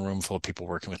a room full of people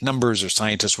working with numbers or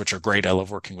scientists, which are great. I love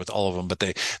working with all of them, but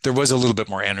there was a little bit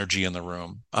more energy in the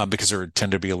room because there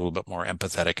tend to be a little bit more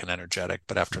empathetic and energetic.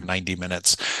 But after 90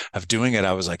 minutes of doing it,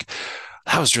 I was like,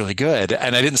 that was really good.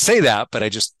 And I didn't say that, but I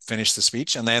just finished the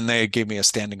speech and then they gave me a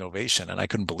standing ovation and I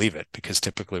couldn't believe it because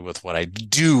typically with what I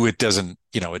do, it doesn't,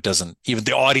 even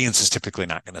the audience is typically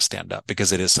not going to stand up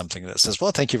because it is something that says,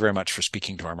 well, thank you very much for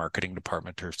speaking to our marketing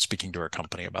department or speaking to our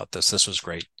company about this. This was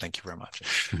great. Thank you very much.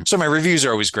 Mm-hmm. So my reviews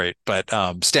are always great, but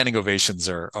standing ovations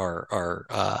are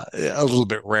a little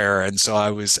bit rare. And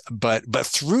so but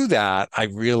through that, I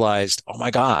realized, oh my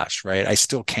gosh, right. I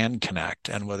still can connect.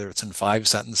 And whether it's in 5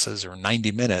 sentences or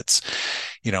 90 minutes,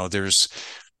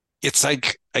 it's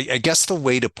like, I guess the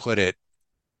way to put it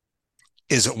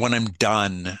is that when I'm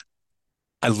done,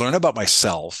 I learn about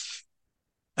myself.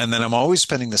 And then I'm always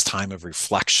spending this time of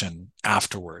reflection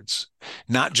afterwards,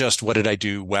 not just what did I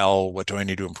do well? What do I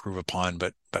need to improve upon?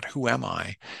 But who am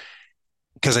I?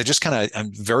 Because I just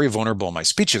I'm very vulnerable in my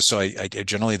speeches. So I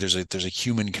generally, there's a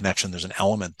human connection. There's an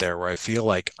element there where I feel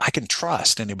like I can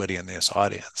trust anybody in this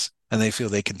audience. And they feel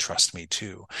they can trust me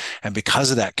too. And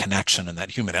because of that connection and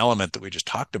that human element that we just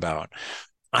talked about,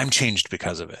 I'm changed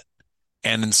because of it.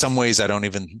 And in some ways, I don't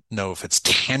even know if it's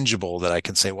tangible that I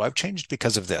can say, well, I've changed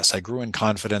because of this. I grew in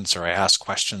confidence, or I asked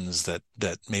questions that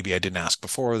maybe I didn't ask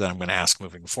before that I'm going to ask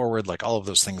moving forward. Like all of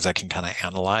those things I can kind of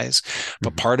analyze.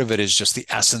 But Mhm. part of it is just the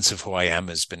essence of who I am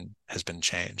has been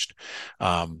changed.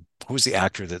 Who was the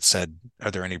actor that said, are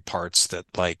there any parts that,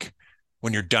 like,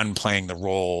 when you're done playing the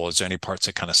role, is there any parts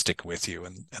that kind of stick with you?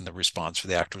 And the response for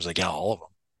the actor was like, yeah, all of them.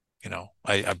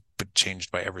 I've been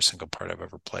changed by every single part I've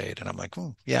ever played. And I'm like,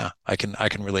 oh, yeah, I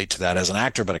can relate to that as an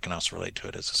actor, but I can also relate to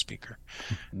it as a speaker.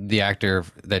 The actor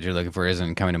that you're looking for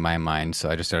isn't coming to my mind, so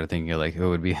I just started thinking of like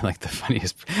who would be like the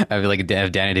funniest. I feel like if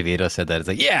Danny DeVito said that, it's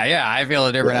like, yeah, I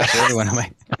feel different after everyone. I'm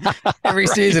like, every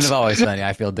season of Right. Always Sunny,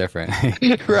 I feel different. I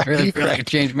really Right. feel like a Right.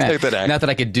 changed man. Like that act. Not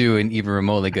that I could do an even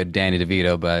remotely good Danny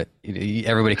DeVito, but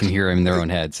everybody can hear him in their own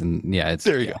heads, and yeah, it's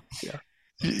There you yeah. go. Yeah.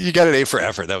 You got an A for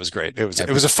effort. That was great. Yeah,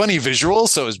 It was a funny visual,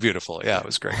 so it was beautiful. Yeah, it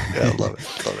was great. Yeah, I love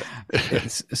it. Love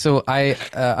it. So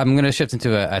I'm going to shift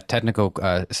into a technical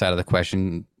side of the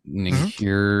question Mhm.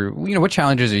 here. What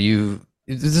challenges are you?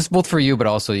 Is this both for you, but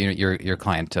also your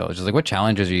clientele? Just like what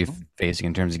challenges are you facing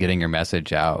in terms of getting your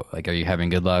message out? Like, are you having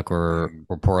good luck or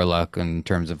poor luck in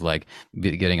terms of like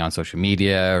getting on social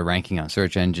media, ranking on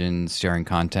search engines, sharing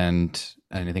content,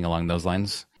 anything along those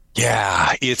lines?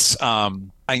 Yeah, it's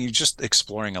I'm just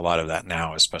exploring a lot of that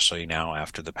now, especially now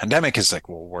after the pandemic is like,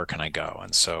 well, where can I go?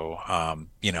 And so I'm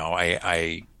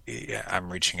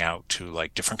reaching out to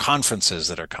like different conferences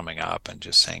that are coming up and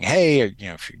just saying, hey,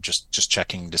 if you're just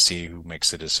checking to see who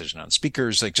makes the decision on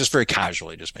speakers, like just very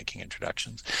casually, just making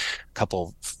introductions. A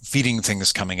couple feeding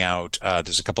things coming out.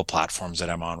 There's a couple platforms that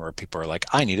I'm on where people are like,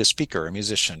 I need a speaker, a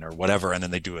musician, or whatever, and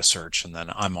then they do a search, and then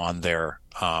I'm on there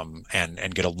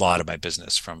and get a lot of my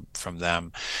business from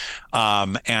them.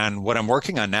 And what I'm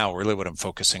working on now, really what I'm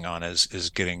focusing on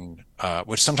is getting,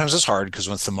 which sometimes is hard because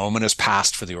once the moment is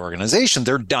passed for the organization,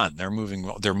 they're done. They're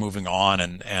moving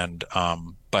on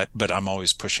but I'm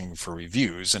always pushing for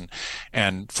reviews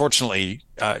and fortunately,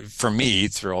 for me,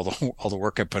 through all the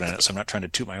work I put in it, so I'm not trying to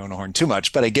toot my own horn too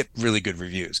much, but I get really good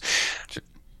reviews.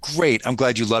 Great. I'm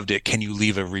glad you loved it. Can you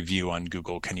leave a review on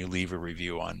Google? Can you leave a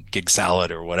review on Gig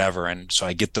Salad or whatever? And so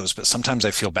I get those, but sometimes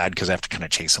I feel bad because I have to kind of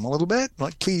chase them a little bit. I'm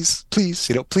like, please, please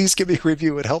give me a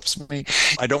review. It helps me.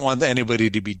 I don't want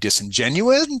anybody to be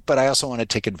disingenuous, but I also want to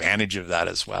take advantage of that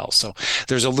as well. So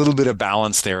there's a little bit of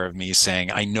balance there of me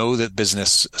saying, I know that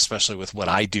business, especially with what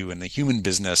I do in the human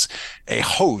business, a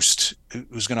host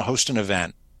who's going to host an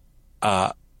event,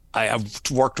 uh, I've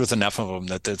worked with enough of them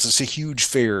that it's a huge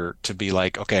fear to be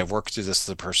like, okay, I've worked with this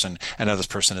person, and now this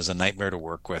person is a nightmare to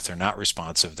work with. They're not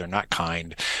responsive. They're not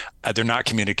kind. They're not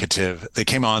communicative. They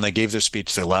came on, they gave their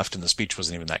speech, they left, and the speech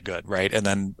wasn't even that good, right? And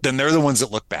then they're the ones that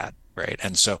look bad, right?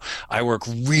 And so I work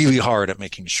really hard at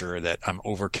making sure that I'm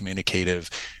over communicative,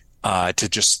 to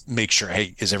just make sure,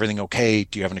 hey, is everything okay?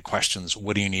 Do you have any questions?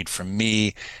 What do you need from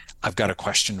me? I've got a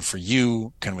question for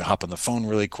you. Can we hop on the phone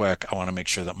really quick? I want to make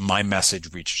sure that my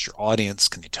message reaches your audience.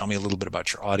 Can you tell me a little bit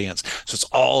about your audience? So it's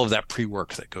all of that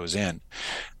pre-work that goes in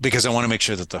because I want to make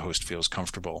sure that the host feels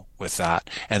comfortable with that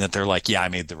and that they're like, yeah, I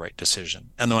made the right decision.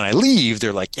 And then when I leave,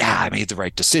 they're like, yeah, I made the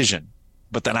right decision.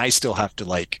 But then I still have to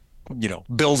like,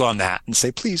 build on that and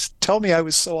say, please tell me I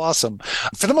was so awesome.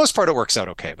 For the most part, it works out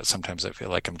okay, but sometimes I feel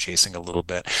like I'm chasing a little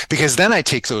bit because then I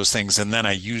take those things and then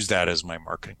I use that as my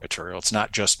marketing material. It's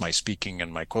not just my speaking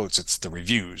and my quotes, it's the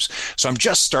reviews. So I'm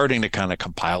just starting to kind of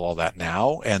compile all that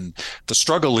now. And the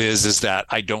struggle is that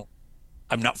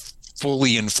I'm not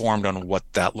fully informed on what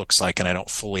that looks like. And I don't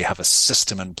fully have a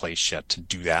system in place yet to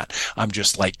do that. I'm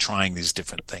just like trying these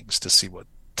different things to see what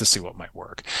might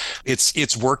work.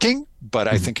 It's working, but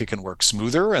I think it can work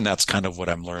smoother, and that's kind of what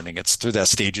I'm learning. It's through that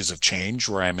stages of change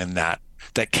where I'm in that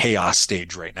chaos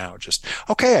stage right now. Just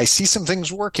okay, I see some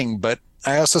things working, but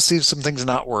I also see some things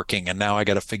not working, and now I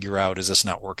got to figure out: is this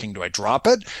not working? Do I drop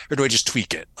it or do I just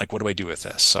tweak it? Like, what do I do with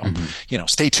this? So, Mhm.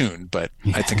 stay tuned. But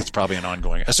I think it's probably an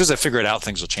ongoing. As soon as I figure it out,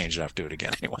 things will change, and I have to do it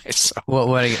again anyway. So, Well,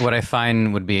 what I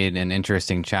find would be an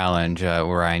interesting challenge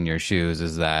were I in your shoes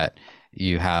is that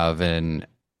you have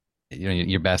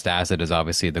your best asset is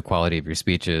obviously the quality of your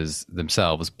speeches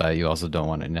themselves, but you also don't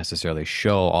want to necessarily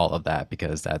show all of that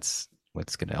because that's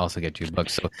what's going to also get you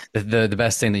booked. So the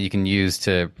best thing that you can use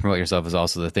to promote yourself is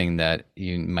also the thing that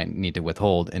you might need to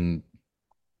withhold in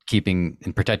keeping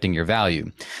and protecting your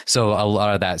value. So a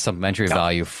lot of that supplementary yeah,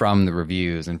 value from the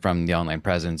reviews and from the online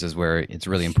presence is where it's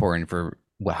really important for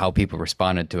how people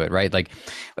responded to it, right? Like,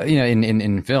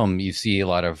 in film, you see a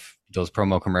lot of those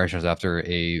promo commercials after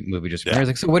a movie just premieres. Yeah.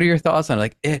 Like, so what are your thoughts on it?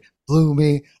 Like, it blew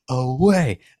me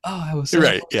away. Oh, I was so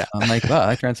Right. Yeah. I'm like, wow,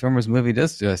 that Transformers movie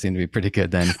does seem to be pretty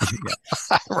good then.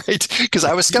 Yeah. Right. Because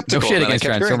I was skeptical. No shit and I against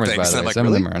kept hearing Transformers, by things, the and I'm way. like, Some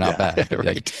really? of them are not Yeah. bad. But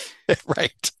like, Right.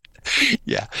 Right.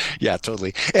 Yeah. Yeah,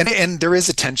 totally. And there is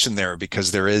a tension there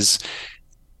because there is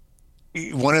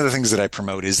one of the things that I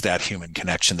promote is that human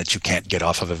connection that you can't get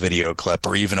off of a video clip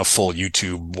or even a full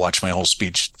YouTube, watch my whole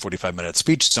speech, 45-minute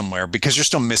speech somewhere, because you're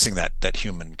still missing that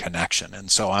human connection. And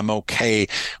so I'm okay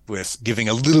with giving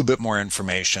a little bit more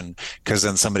information because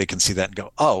then somebody can see that and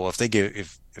go, oh,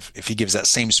 if he gives that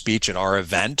same speech at our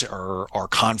event or our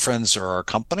conference or our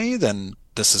company, then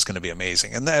this is going to be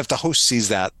amazing. And if the host sees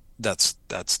that, that's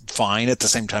fine. At the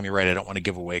same time, you're right. I don't want to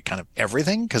give away kind of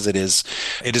everything because it is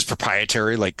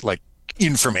proprietary, like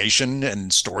information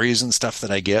and stories and stuff that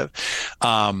I give.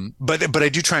 But I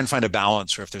do try and find a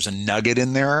balance where if there's a nugget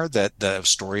in there that the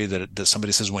story that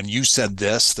somebody says, when you said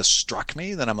this struck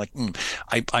me, then I'm like,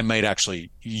 I might actually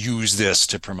use this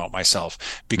to promote myself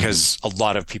because a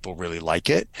lot of people really like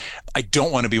it. I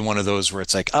don't want to be one of those where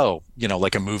it's like, oh,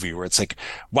 like a movie where it's like,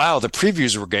 wow, the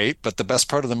previews were great, but the best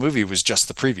part of the movie was just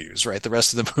the previews, right? The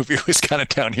rest of the movie was kind of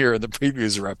down here and the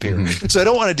previews are up here. So I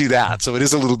don't want to do that. So it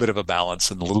is a little bit of a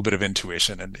balance and a little bit of intuition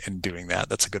in doing that.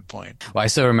 That's a good point. Well, I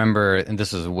still remember, and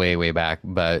this was way, way back,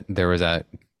 but there was that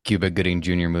Cuba Gooding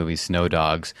Jr. movie, Snow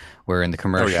Dogs, where in the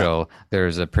commercial,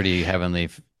 there's a pretty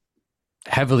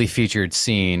heavily featured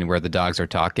scene where the dogs are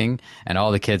talking, and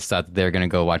all the kids thought that they were going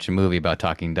to go watch a movie about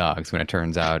talking dogs, when it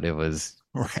turns out it was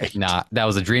not. That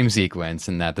was a dream sequence,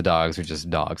 and that the dogs are just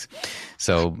dogs.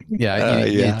 So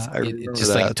it's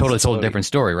just like totally told a different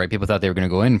story, right? People thought they were going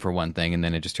to go in for one thing, and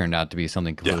then it just turned out to be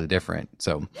something completely different.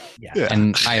 So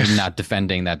and I am not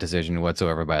defending that decision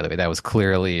whatsoever, by the way. That was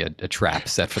clearly a trap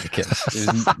set for the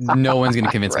kids. No one's going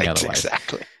to convince me otherwise.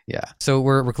 Exactly. Yeah. So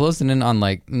we're closing in on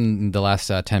like the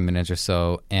last 10 minutes or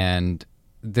so, and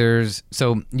because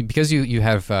you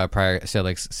have prior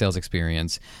sales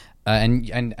experience.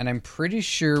 And I'm pretty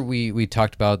sure we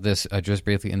talked about this just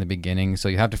briefly in the beginning, so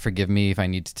you have to forgive me if I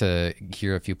need to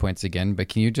hear a few points again. But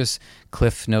can you just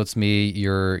cliff notes me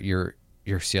your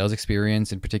sales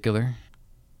experience in particular?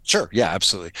 Sure. Yeah,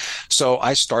 absolutely. So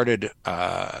I started,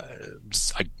 I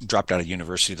dropped out of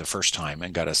university the first time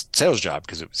and got a sales job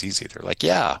because it was easy. They're like,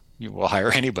 yeah, you will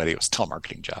hire anybody. It was a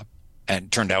telemarketing job.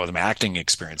 And turned out with my acting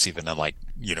experience, even in like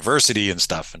university and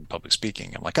stuff and public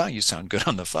speaking, I'm like, oh, you sound good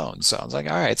on the phone. So I was like,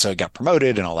 all right. So I got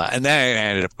promoted and all that. And then I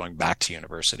ended up going back to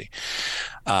university.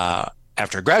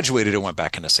 After I graduated, I went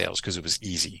back into sales because it was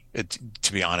easy.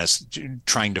 To be honest,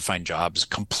 trying to find jobs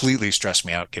completely stressed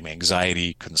me out, gave me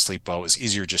anxiety, couldn't sleep well. It was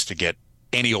easier just to get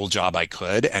any old job I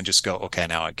could and just go, okay,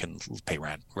 now I can pay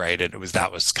rent, right? And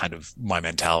that was kind of my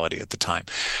mentality at the time.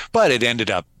 But it ended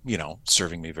up,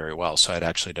 serving me very well. So I'd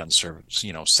actually done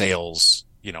sales,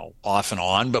 off and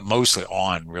on, but mostly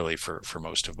on really for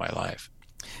most of my life.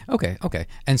 Okay.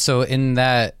 And so in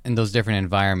those different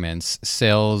environments,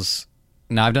 sales.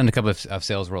 Now, I've done a couple of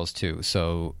sales roles too.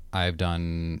 So I've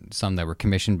done some that were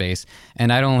commission based,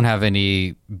 and I don't have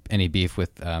any beef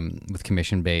with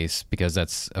commission based because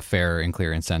that's a fair and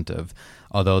clear incentive.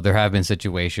 Although there have been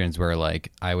situations where like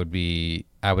I would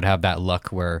have that luck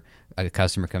where a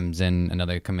customer comes in,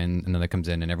 another comes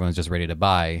in, and everyone's just ready to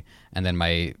buy, and then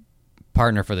my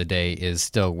partner for the day is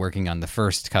still working on the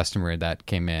first customer that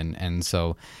came in. And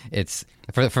so it's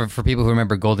for people who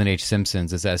remember Golden Age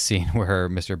Simpsons, it's that scene where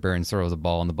Mr. Burns throws a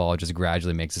ball and the ball just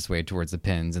gradually makes its way towards the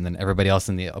pins, and then everybody else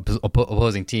in the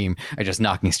opposing team are just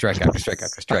knocking strike after strike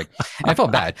after strike. And I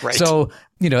felt bad. Right. So,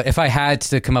 if I had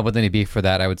to come up with any beef for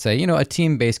that, I would say, a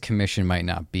team-based commission might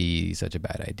not be such a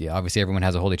bad idea. Obviously, everyone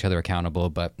has to hold each other accountable,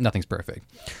 but nothing's perfect.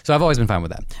 So I've always been fine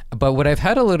with that. But what I've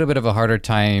had a little bit of a harder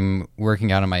time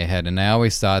working out in my head, and I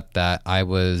always thought that I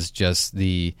was just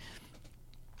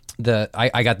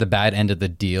I got the bad end of the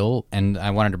deal, and I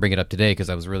wanted to bring it up today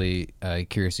because I was really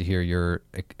curious to hear your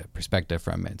perspective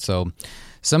from it. So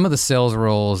some of the sales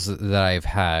roles that I've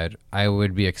had, I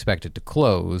would be expected to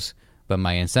close, but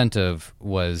my incentive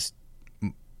was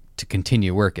to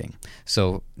continue working.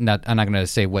 So I'm not going to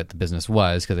say what the business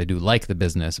was because I do like the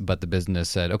business, but the business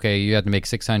said, okay, you have to make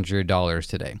 $600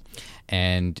 today,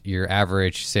 and your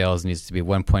average sales needs to be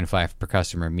 1.5 per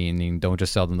customer, meaning don't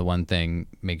just sell them the one thing,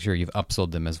 make sure you've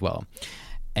upsold them as well.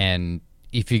 And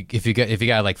if you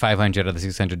got like 500 of the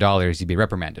 $600, you'd be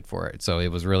reprimanded for it. So it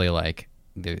was really like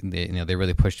they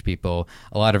really pushed people,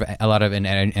 a lot of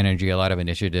energy, a lot of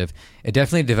initiative. It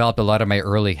definitely developed a lot of my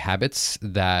early habits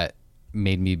that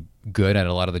made me good at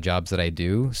a lot of the jobs that I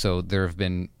do. So there have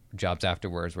been jobs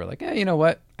afterwards were like, you know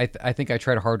what? I think I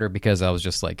tried harder because I was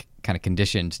just like kind of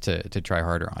conditioned to try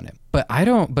harder on it. But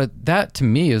that to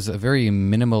me is a very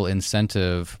minimal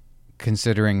incentive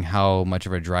considering how much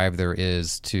of a drive there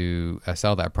is to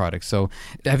sell that product. So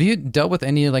have you dealt with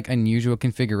any like unusual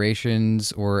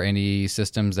configurations or any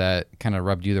systems that kind of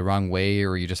rubbed you the wrong way,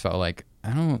 or you just felt like,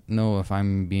 I don't know if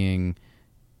I'm being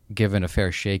given a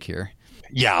fair shake here?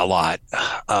 Yeah, a lot.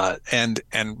 And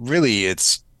really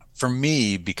it's for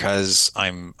me because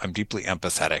I'm deeply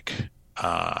empathetic,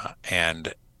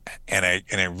 and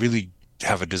I really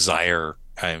have a desire.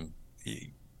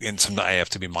 And sometimes I have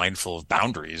to be mindful of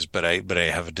boundaries, but I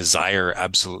have a desire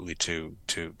absolutely to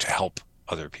help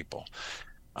other people.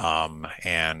 So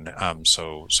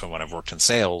when I've worked in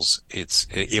sales, it's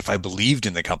if I believed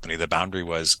in the company, the boundary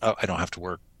was, oh, I don't have to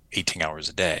work 18 hours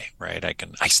a day, right?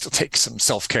 I still take some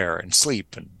self-care and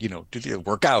sleep and,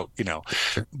 work out,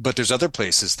 Sure. but there's other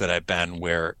places that I've been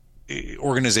where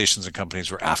organizations and companies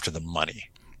were after the money.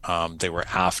 They were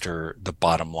after the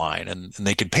bottom line, and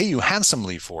they could pay you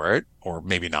handsomely for it, or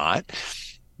maybe not.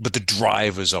 But the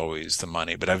drive was always the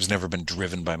money. But I've never been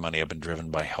driven by money. I've been driven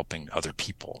by helping other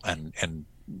people. And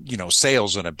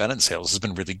sales, when I've been in sales, has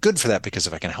been really good for that, because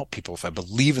if I can help people, if I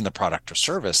believe in the product or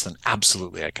service, then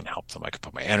absolutely I can help them. I can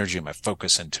put my energy and my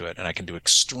focus into it, and I can do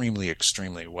extremely,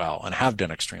 extremely well, and have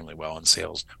done extremely well in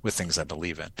sales with things I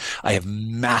believe in. I have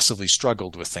massively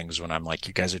struggled with things when I'm like,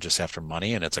 you guys are just after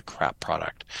money and it's a crap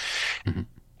product. Mm-hmm.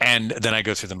 And then I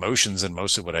go through the motions, and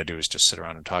most of what I do is just sit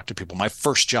around and talk to people. My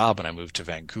first job when I moved to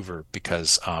Vancouver,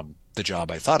 because the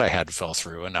job I thought I had fell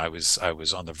through, and I was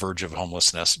on the verge of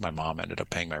homelessness. My mom ended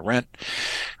up paying my rent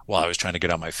while I was trying to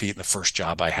get on my feet. And the first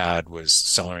job I had was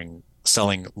selling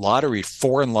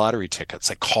foreign lottery tickets,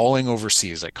 like calling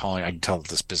overseas, I can tell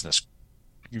this business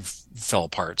fell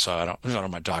apart, so I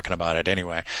don't mind talking about it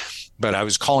anyway. But I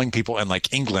was calling people in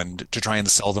like England to try and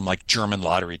sell them like German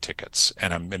lottery tickets.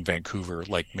 And I'm in Vancouver,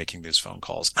 like making these phone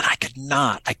calls. And I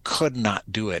could not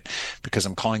do it, because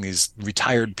I'm calling these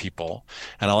retired people.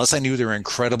 And unless I knew they were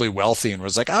incredibly wealthy and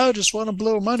was like, oh, I just want to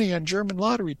blow money on German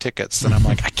lottery tickets, then I'm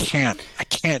like, I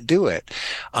can't do it.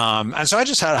 And so I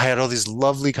had all these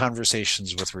lovely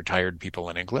conversations with retired people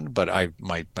in England, but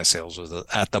my sales was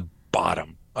at the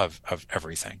bottom of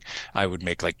everything. I would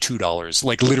make like $2,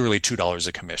 like literally $2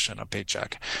 a commission, a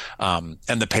paycheck. And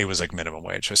the pay was like minimum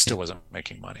wage. I still wasn't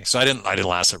making money. So I didn't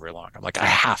last it very long. I'm like, I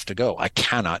have to go. I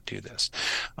cannot do this.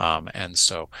 And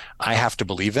so I have to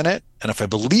believe in it. And if I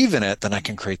believe in it, then I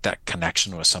can create that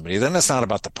connection with somebody. Then it's not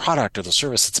about the product or the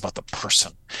service. It's about the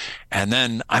person. And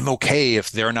then I'm okay if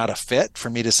they're not a fit, for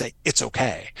me to say it's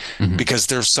okay, Mm-hmm. because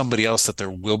there's somebody else that there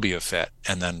will be a fit.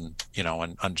 And then,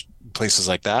 on places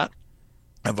like that,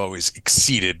 I've always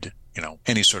exceeded,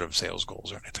 any sort of sales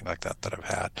goals or anything like that I've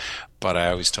had. But I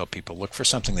always tell people, look for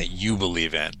something that you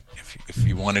believe in. If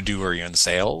you want to do, or you're in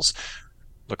sales,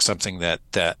 look something that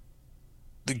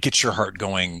gets your heart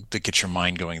going, that gets your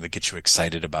mind going, that gets you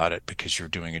excited about it, because you're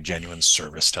doing a genuine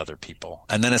service to other people.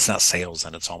 And then it's not sales,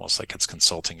 and it's almost like it's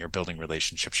consulting. You're building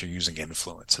relationships. You're using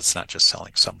influence. It's not just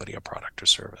selling somebody a product or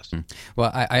service. Well,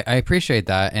 I appreciate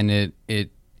that, and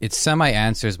it's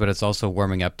semi-answers, but it's also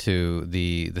warming up to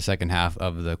the second half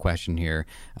of the question here,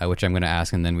 which I'm going to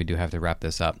ask, and then we do have to wrap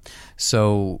this up.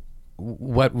 So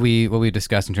what we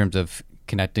discussed in terms of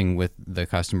connecting with the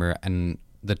customer, and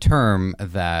the term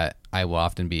that I will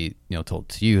often be told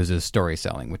to use is story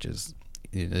selling, which is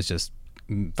just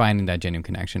finding that genuine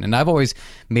connection. And I've always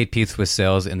made peace with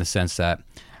sales in the sense that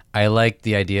I like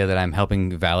the idea that I'm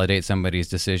helping validate somebody's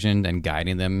decision and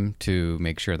guiding them to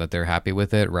make sure that they're happy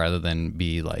with it, rather than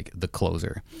be like the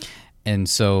closer. And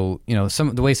so,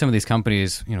 the way some of these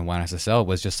companies, want us to sell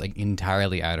was just like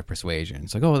entirely out of persuasion.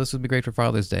 It's like, oh, this would be great for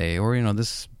Father's Day, or,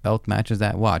 this belt matches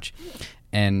that watch.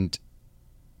 And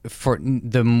for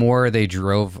the more they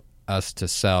drove us to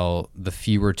sell, the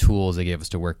fewer tools they gave us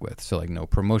to work with. So like no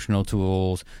promotional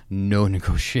tools, no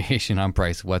negotiation on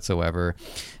price whatsoever,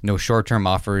 no short-term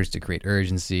offers to create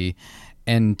urgency.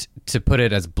 And to put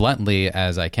it as bluntly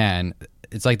as I can,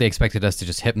 it's like they expected us to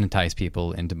just hypnotize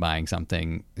people into buying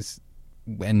something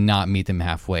and not meet them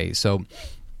halfway. So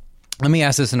let me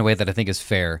ask this in a way that I think is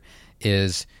fair,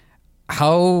 is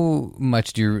how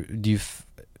much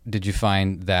did you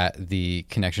find that the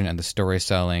connection and the story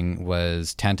selling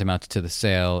was tantamount to the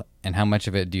sale, and how much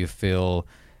of it do you feel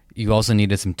you also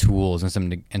needed some tools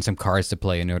and some cards to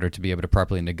play in order to be able to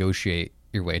properly negotiate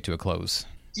your way to a close?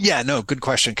 Yeah, no, good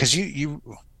question. Because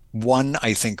one,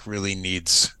 I think, really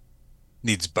needs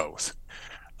both.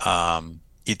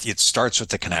 It starts with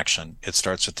the connection. It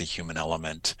starts with the human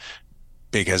element.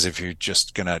 Because if you're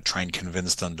just going to try and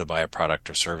convince them to buy a product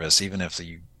or service, even if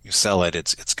you sell it,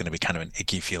 it's going to be kind of an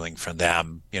icky feeling for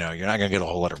them. You're not going to get a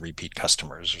whole lot of repeat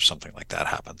customers or something like that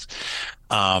happens.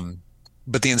 Um,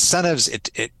 but the incentives,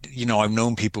 I've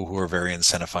known people who are very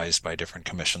incentivized by different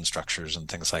commission structures and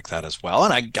things like that as well.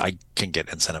 And I can get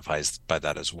incentivized by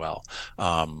that as well.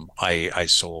 I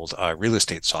sold real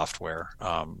estate software,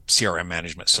 CRM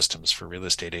management systems for real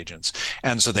estate agents.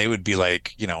 And so they would be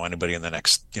like, anybody in the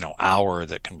next, hour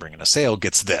that can bring in a sale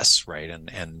gets this, right?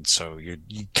 And so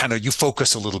you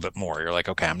focus a little bit more. You're like,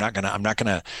 okay, I'm not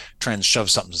gonna try and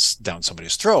shove something down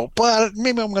somebody's throat, but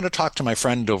maybe I'm going to talk to my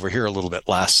friend over here a little bit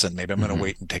less, and maybe I'm going to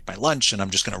wait and take my lunch, and I'm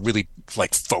just going to really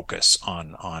like focus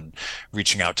on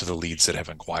reaching out to the leads that have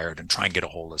inquired and try and get a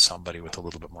hold of somebody with a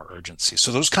little bit more urgency.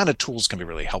 So those kind of tools can be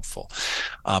really helpful.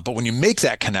 But when you make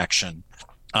that connection,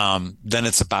 then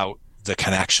it's about the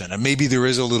connection, and maybe there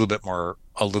is a little bit more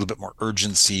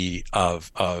urgency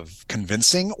of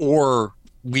convincing or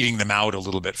weeding them out a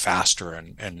little bit faster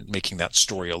and making that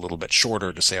story a little bit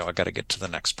shorter to say, oh, I got to get to the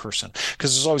next person,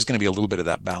 because there's always going to be a little bit of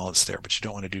that balance there, but you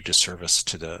don't want to do disservice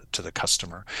to the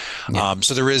customer. Yeah.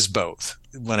 So there is both.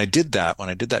 When I did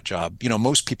that job,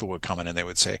 most people would come in and they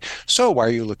would say, so why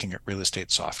are you looking at real estate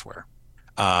software?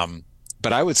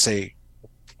 But I would say,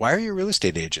 why are you a real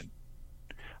estate agent?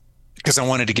 Because I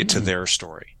wanted to get to their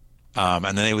story. And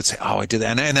then they would say, oh, I did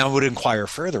that. And I would inquire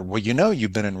further. Well,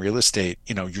 you've been in real estate,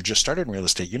 you just started in real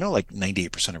estate, like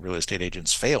 98% of real estate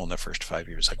agents fail in the first 5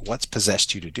 years. Like, what's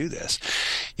possessed you to do this?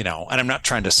 And I'm not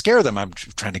trying to scare them. I'm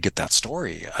trying to get that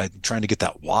story. I'm trying to get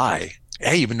that why.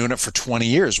 Hey, you've been doing it for 20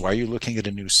 years. Why are you looking at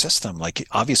a new system? Like,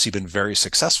 obviously you've been very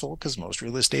successful, because most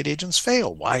real estate agents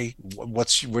fail. Why?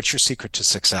 What's your secret to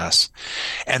success?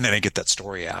 And then I get that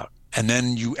story out. And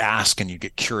then you ask and you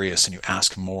get curious and you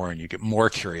ask more and you get more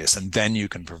curious, and then you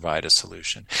can provide a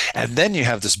solution. And then you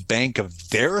have this bank of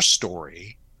their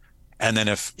story. And then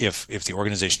if the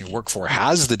organization you work for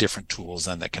has the different tools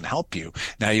then that can help you,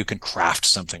 now you can craft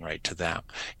something right to them.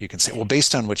 You can say, well,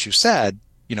 based on what you said,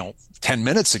 10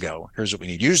 minutes ago, here's what we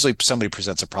need. Usually somebody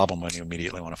presents a problem when you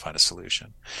immediately want to find a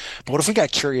solution. But what if we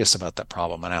got curious about that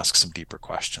problem and ask some deeper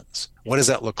questions? What does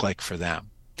that look like for them?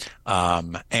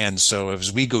 And so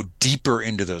as we go deeper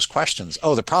into those questions,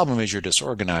 the problem is you're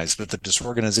disorganized, but the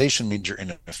disorganization means you're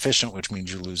inefficient, which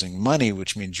means you're losing money,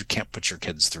 which means you can't put your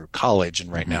kids through college.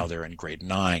 And right now they're in grade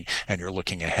 9 and you're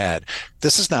looking ahead.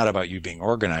 This is not about you being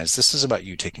organized. This is about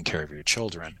you taking care of your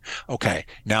children. Okay,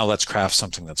 now let's craft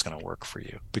something that's going to work for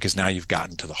you, because now you've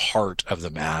gotten to the heart of the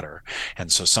matter.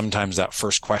 And so sometimes that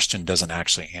first question doesn't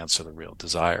actually answer the real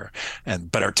desire.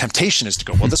 But our temptation is to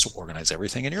go, well, this will organize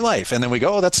everything in your life. And then we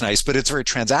go, oh, that's nice, but it's very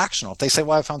transactional. If they say,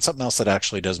 well, I found something else that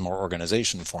actually does more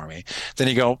organization for me, then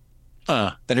you go,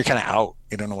 then you're kind of out.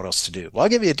 You don't know what else to do. Well, I'll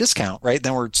give you a discount, right?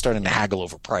 Then we're starting to haggle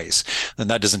over price. Then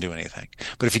that doesn't do anything.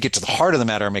 But if you get to the heart of the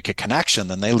matter and make a connection,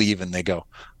 then they leave and they go,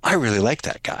 I really like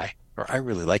that guy, or I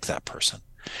really like that person.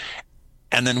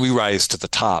 And then we rise to the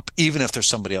top. Even if there's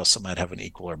somebody else that might have an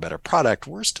equal or better product,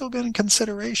 we're still getting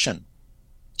consideration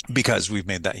because we've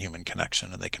made that human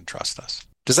connection and they can trust us.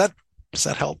 Does that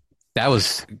help? That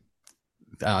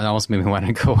almost made me want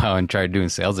to go out and try doing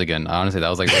sales again. Honestly, that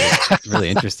was like really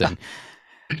interesting.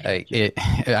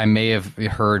 I may have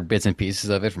heard bits and pieces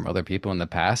of it from other people in the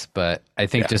past, but I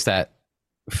think just that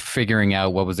figuring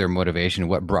out what was their motivation,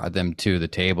 what brought them to the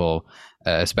table,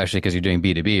 especially because you're doing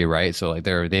B2B, right? So like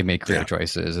they've made career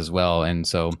choices as well. And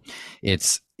so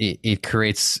it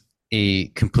creates a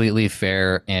completely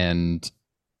fair and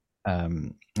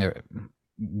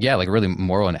like really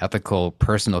moral and ethical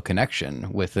personal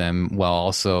connection with them, while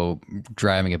also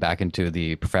driving it back into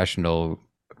the professional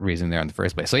reason there in the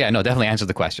first place. So definitely answered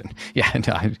the question. Good.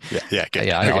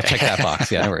 I'll check that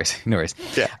box. No worries.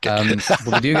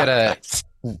 But we do gotta.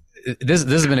 This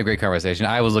has been a great conversation.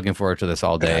 I was looking forward to this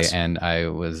all day, and I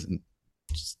was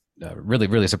just, really,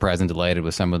 really surprised and delighted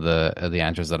with some of the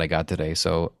answers that I got today.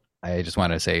 So I just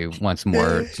want to say once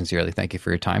more, sincerely, thank you for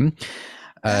your time.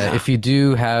 If you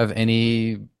do have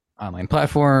any online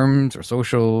platforms or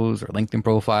socials or LinkedIn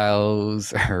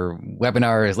profiles or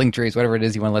webinars, link trees, whatever it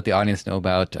is you want to let the audience know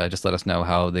about, just let us know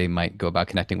how they might go about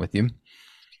connecting with you.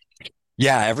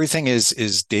 Yeah, everything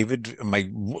is David. My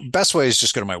best way is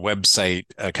just go to my website,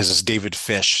 because it's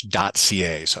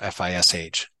davidfish.ca. So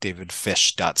FISH,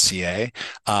 davidfish.ca.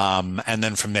 And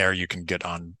then from there you can get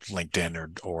on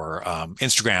LinkedIn or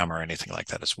Instagram or anything like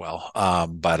that as well.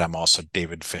 But I'm also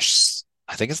David Fish.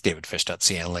 I think it's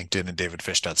davidfish.ca on LinkedIn and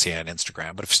davidfish.ca on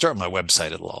Instagram. But if you start with my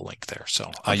website, it'll all link there. So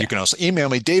you can also email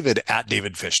me,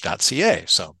 david@davidfish.ca.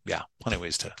 So plenty of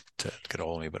ways to get a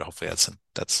hold of me, but hopefully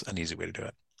that's an easy way to do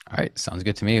it. All right, sounds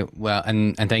good to me. Well,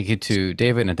 and thank you to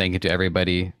David, and thank you to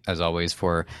everybody, as always,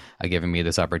 for giving me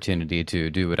this opportunity to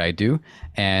do what I do.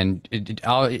 And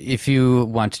if you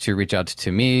want to reach out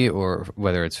to me, or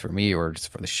whether it's for me or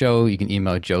just for the show, you can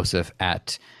email Joseph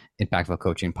at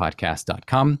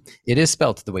impactfulcoachingpodcast.com. It is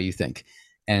spelled the way you think.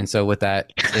 And so with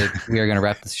that, we are going to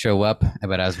wrap this show up.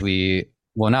 But as we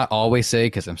will not always say,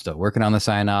 because I'm still working on the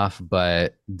sign off,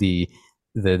 but the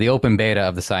open beta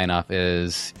of the sign off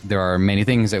is there are many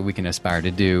things that we can aspire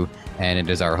to do, and it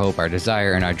is our hope, our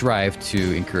desire, and our drive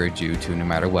to encourage you to, no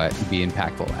matter what, be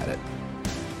impactful at it.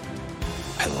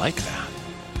 I like that.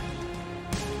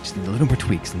 Just need a little more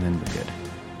tweaks and then we're good.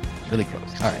 Really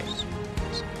close. All right.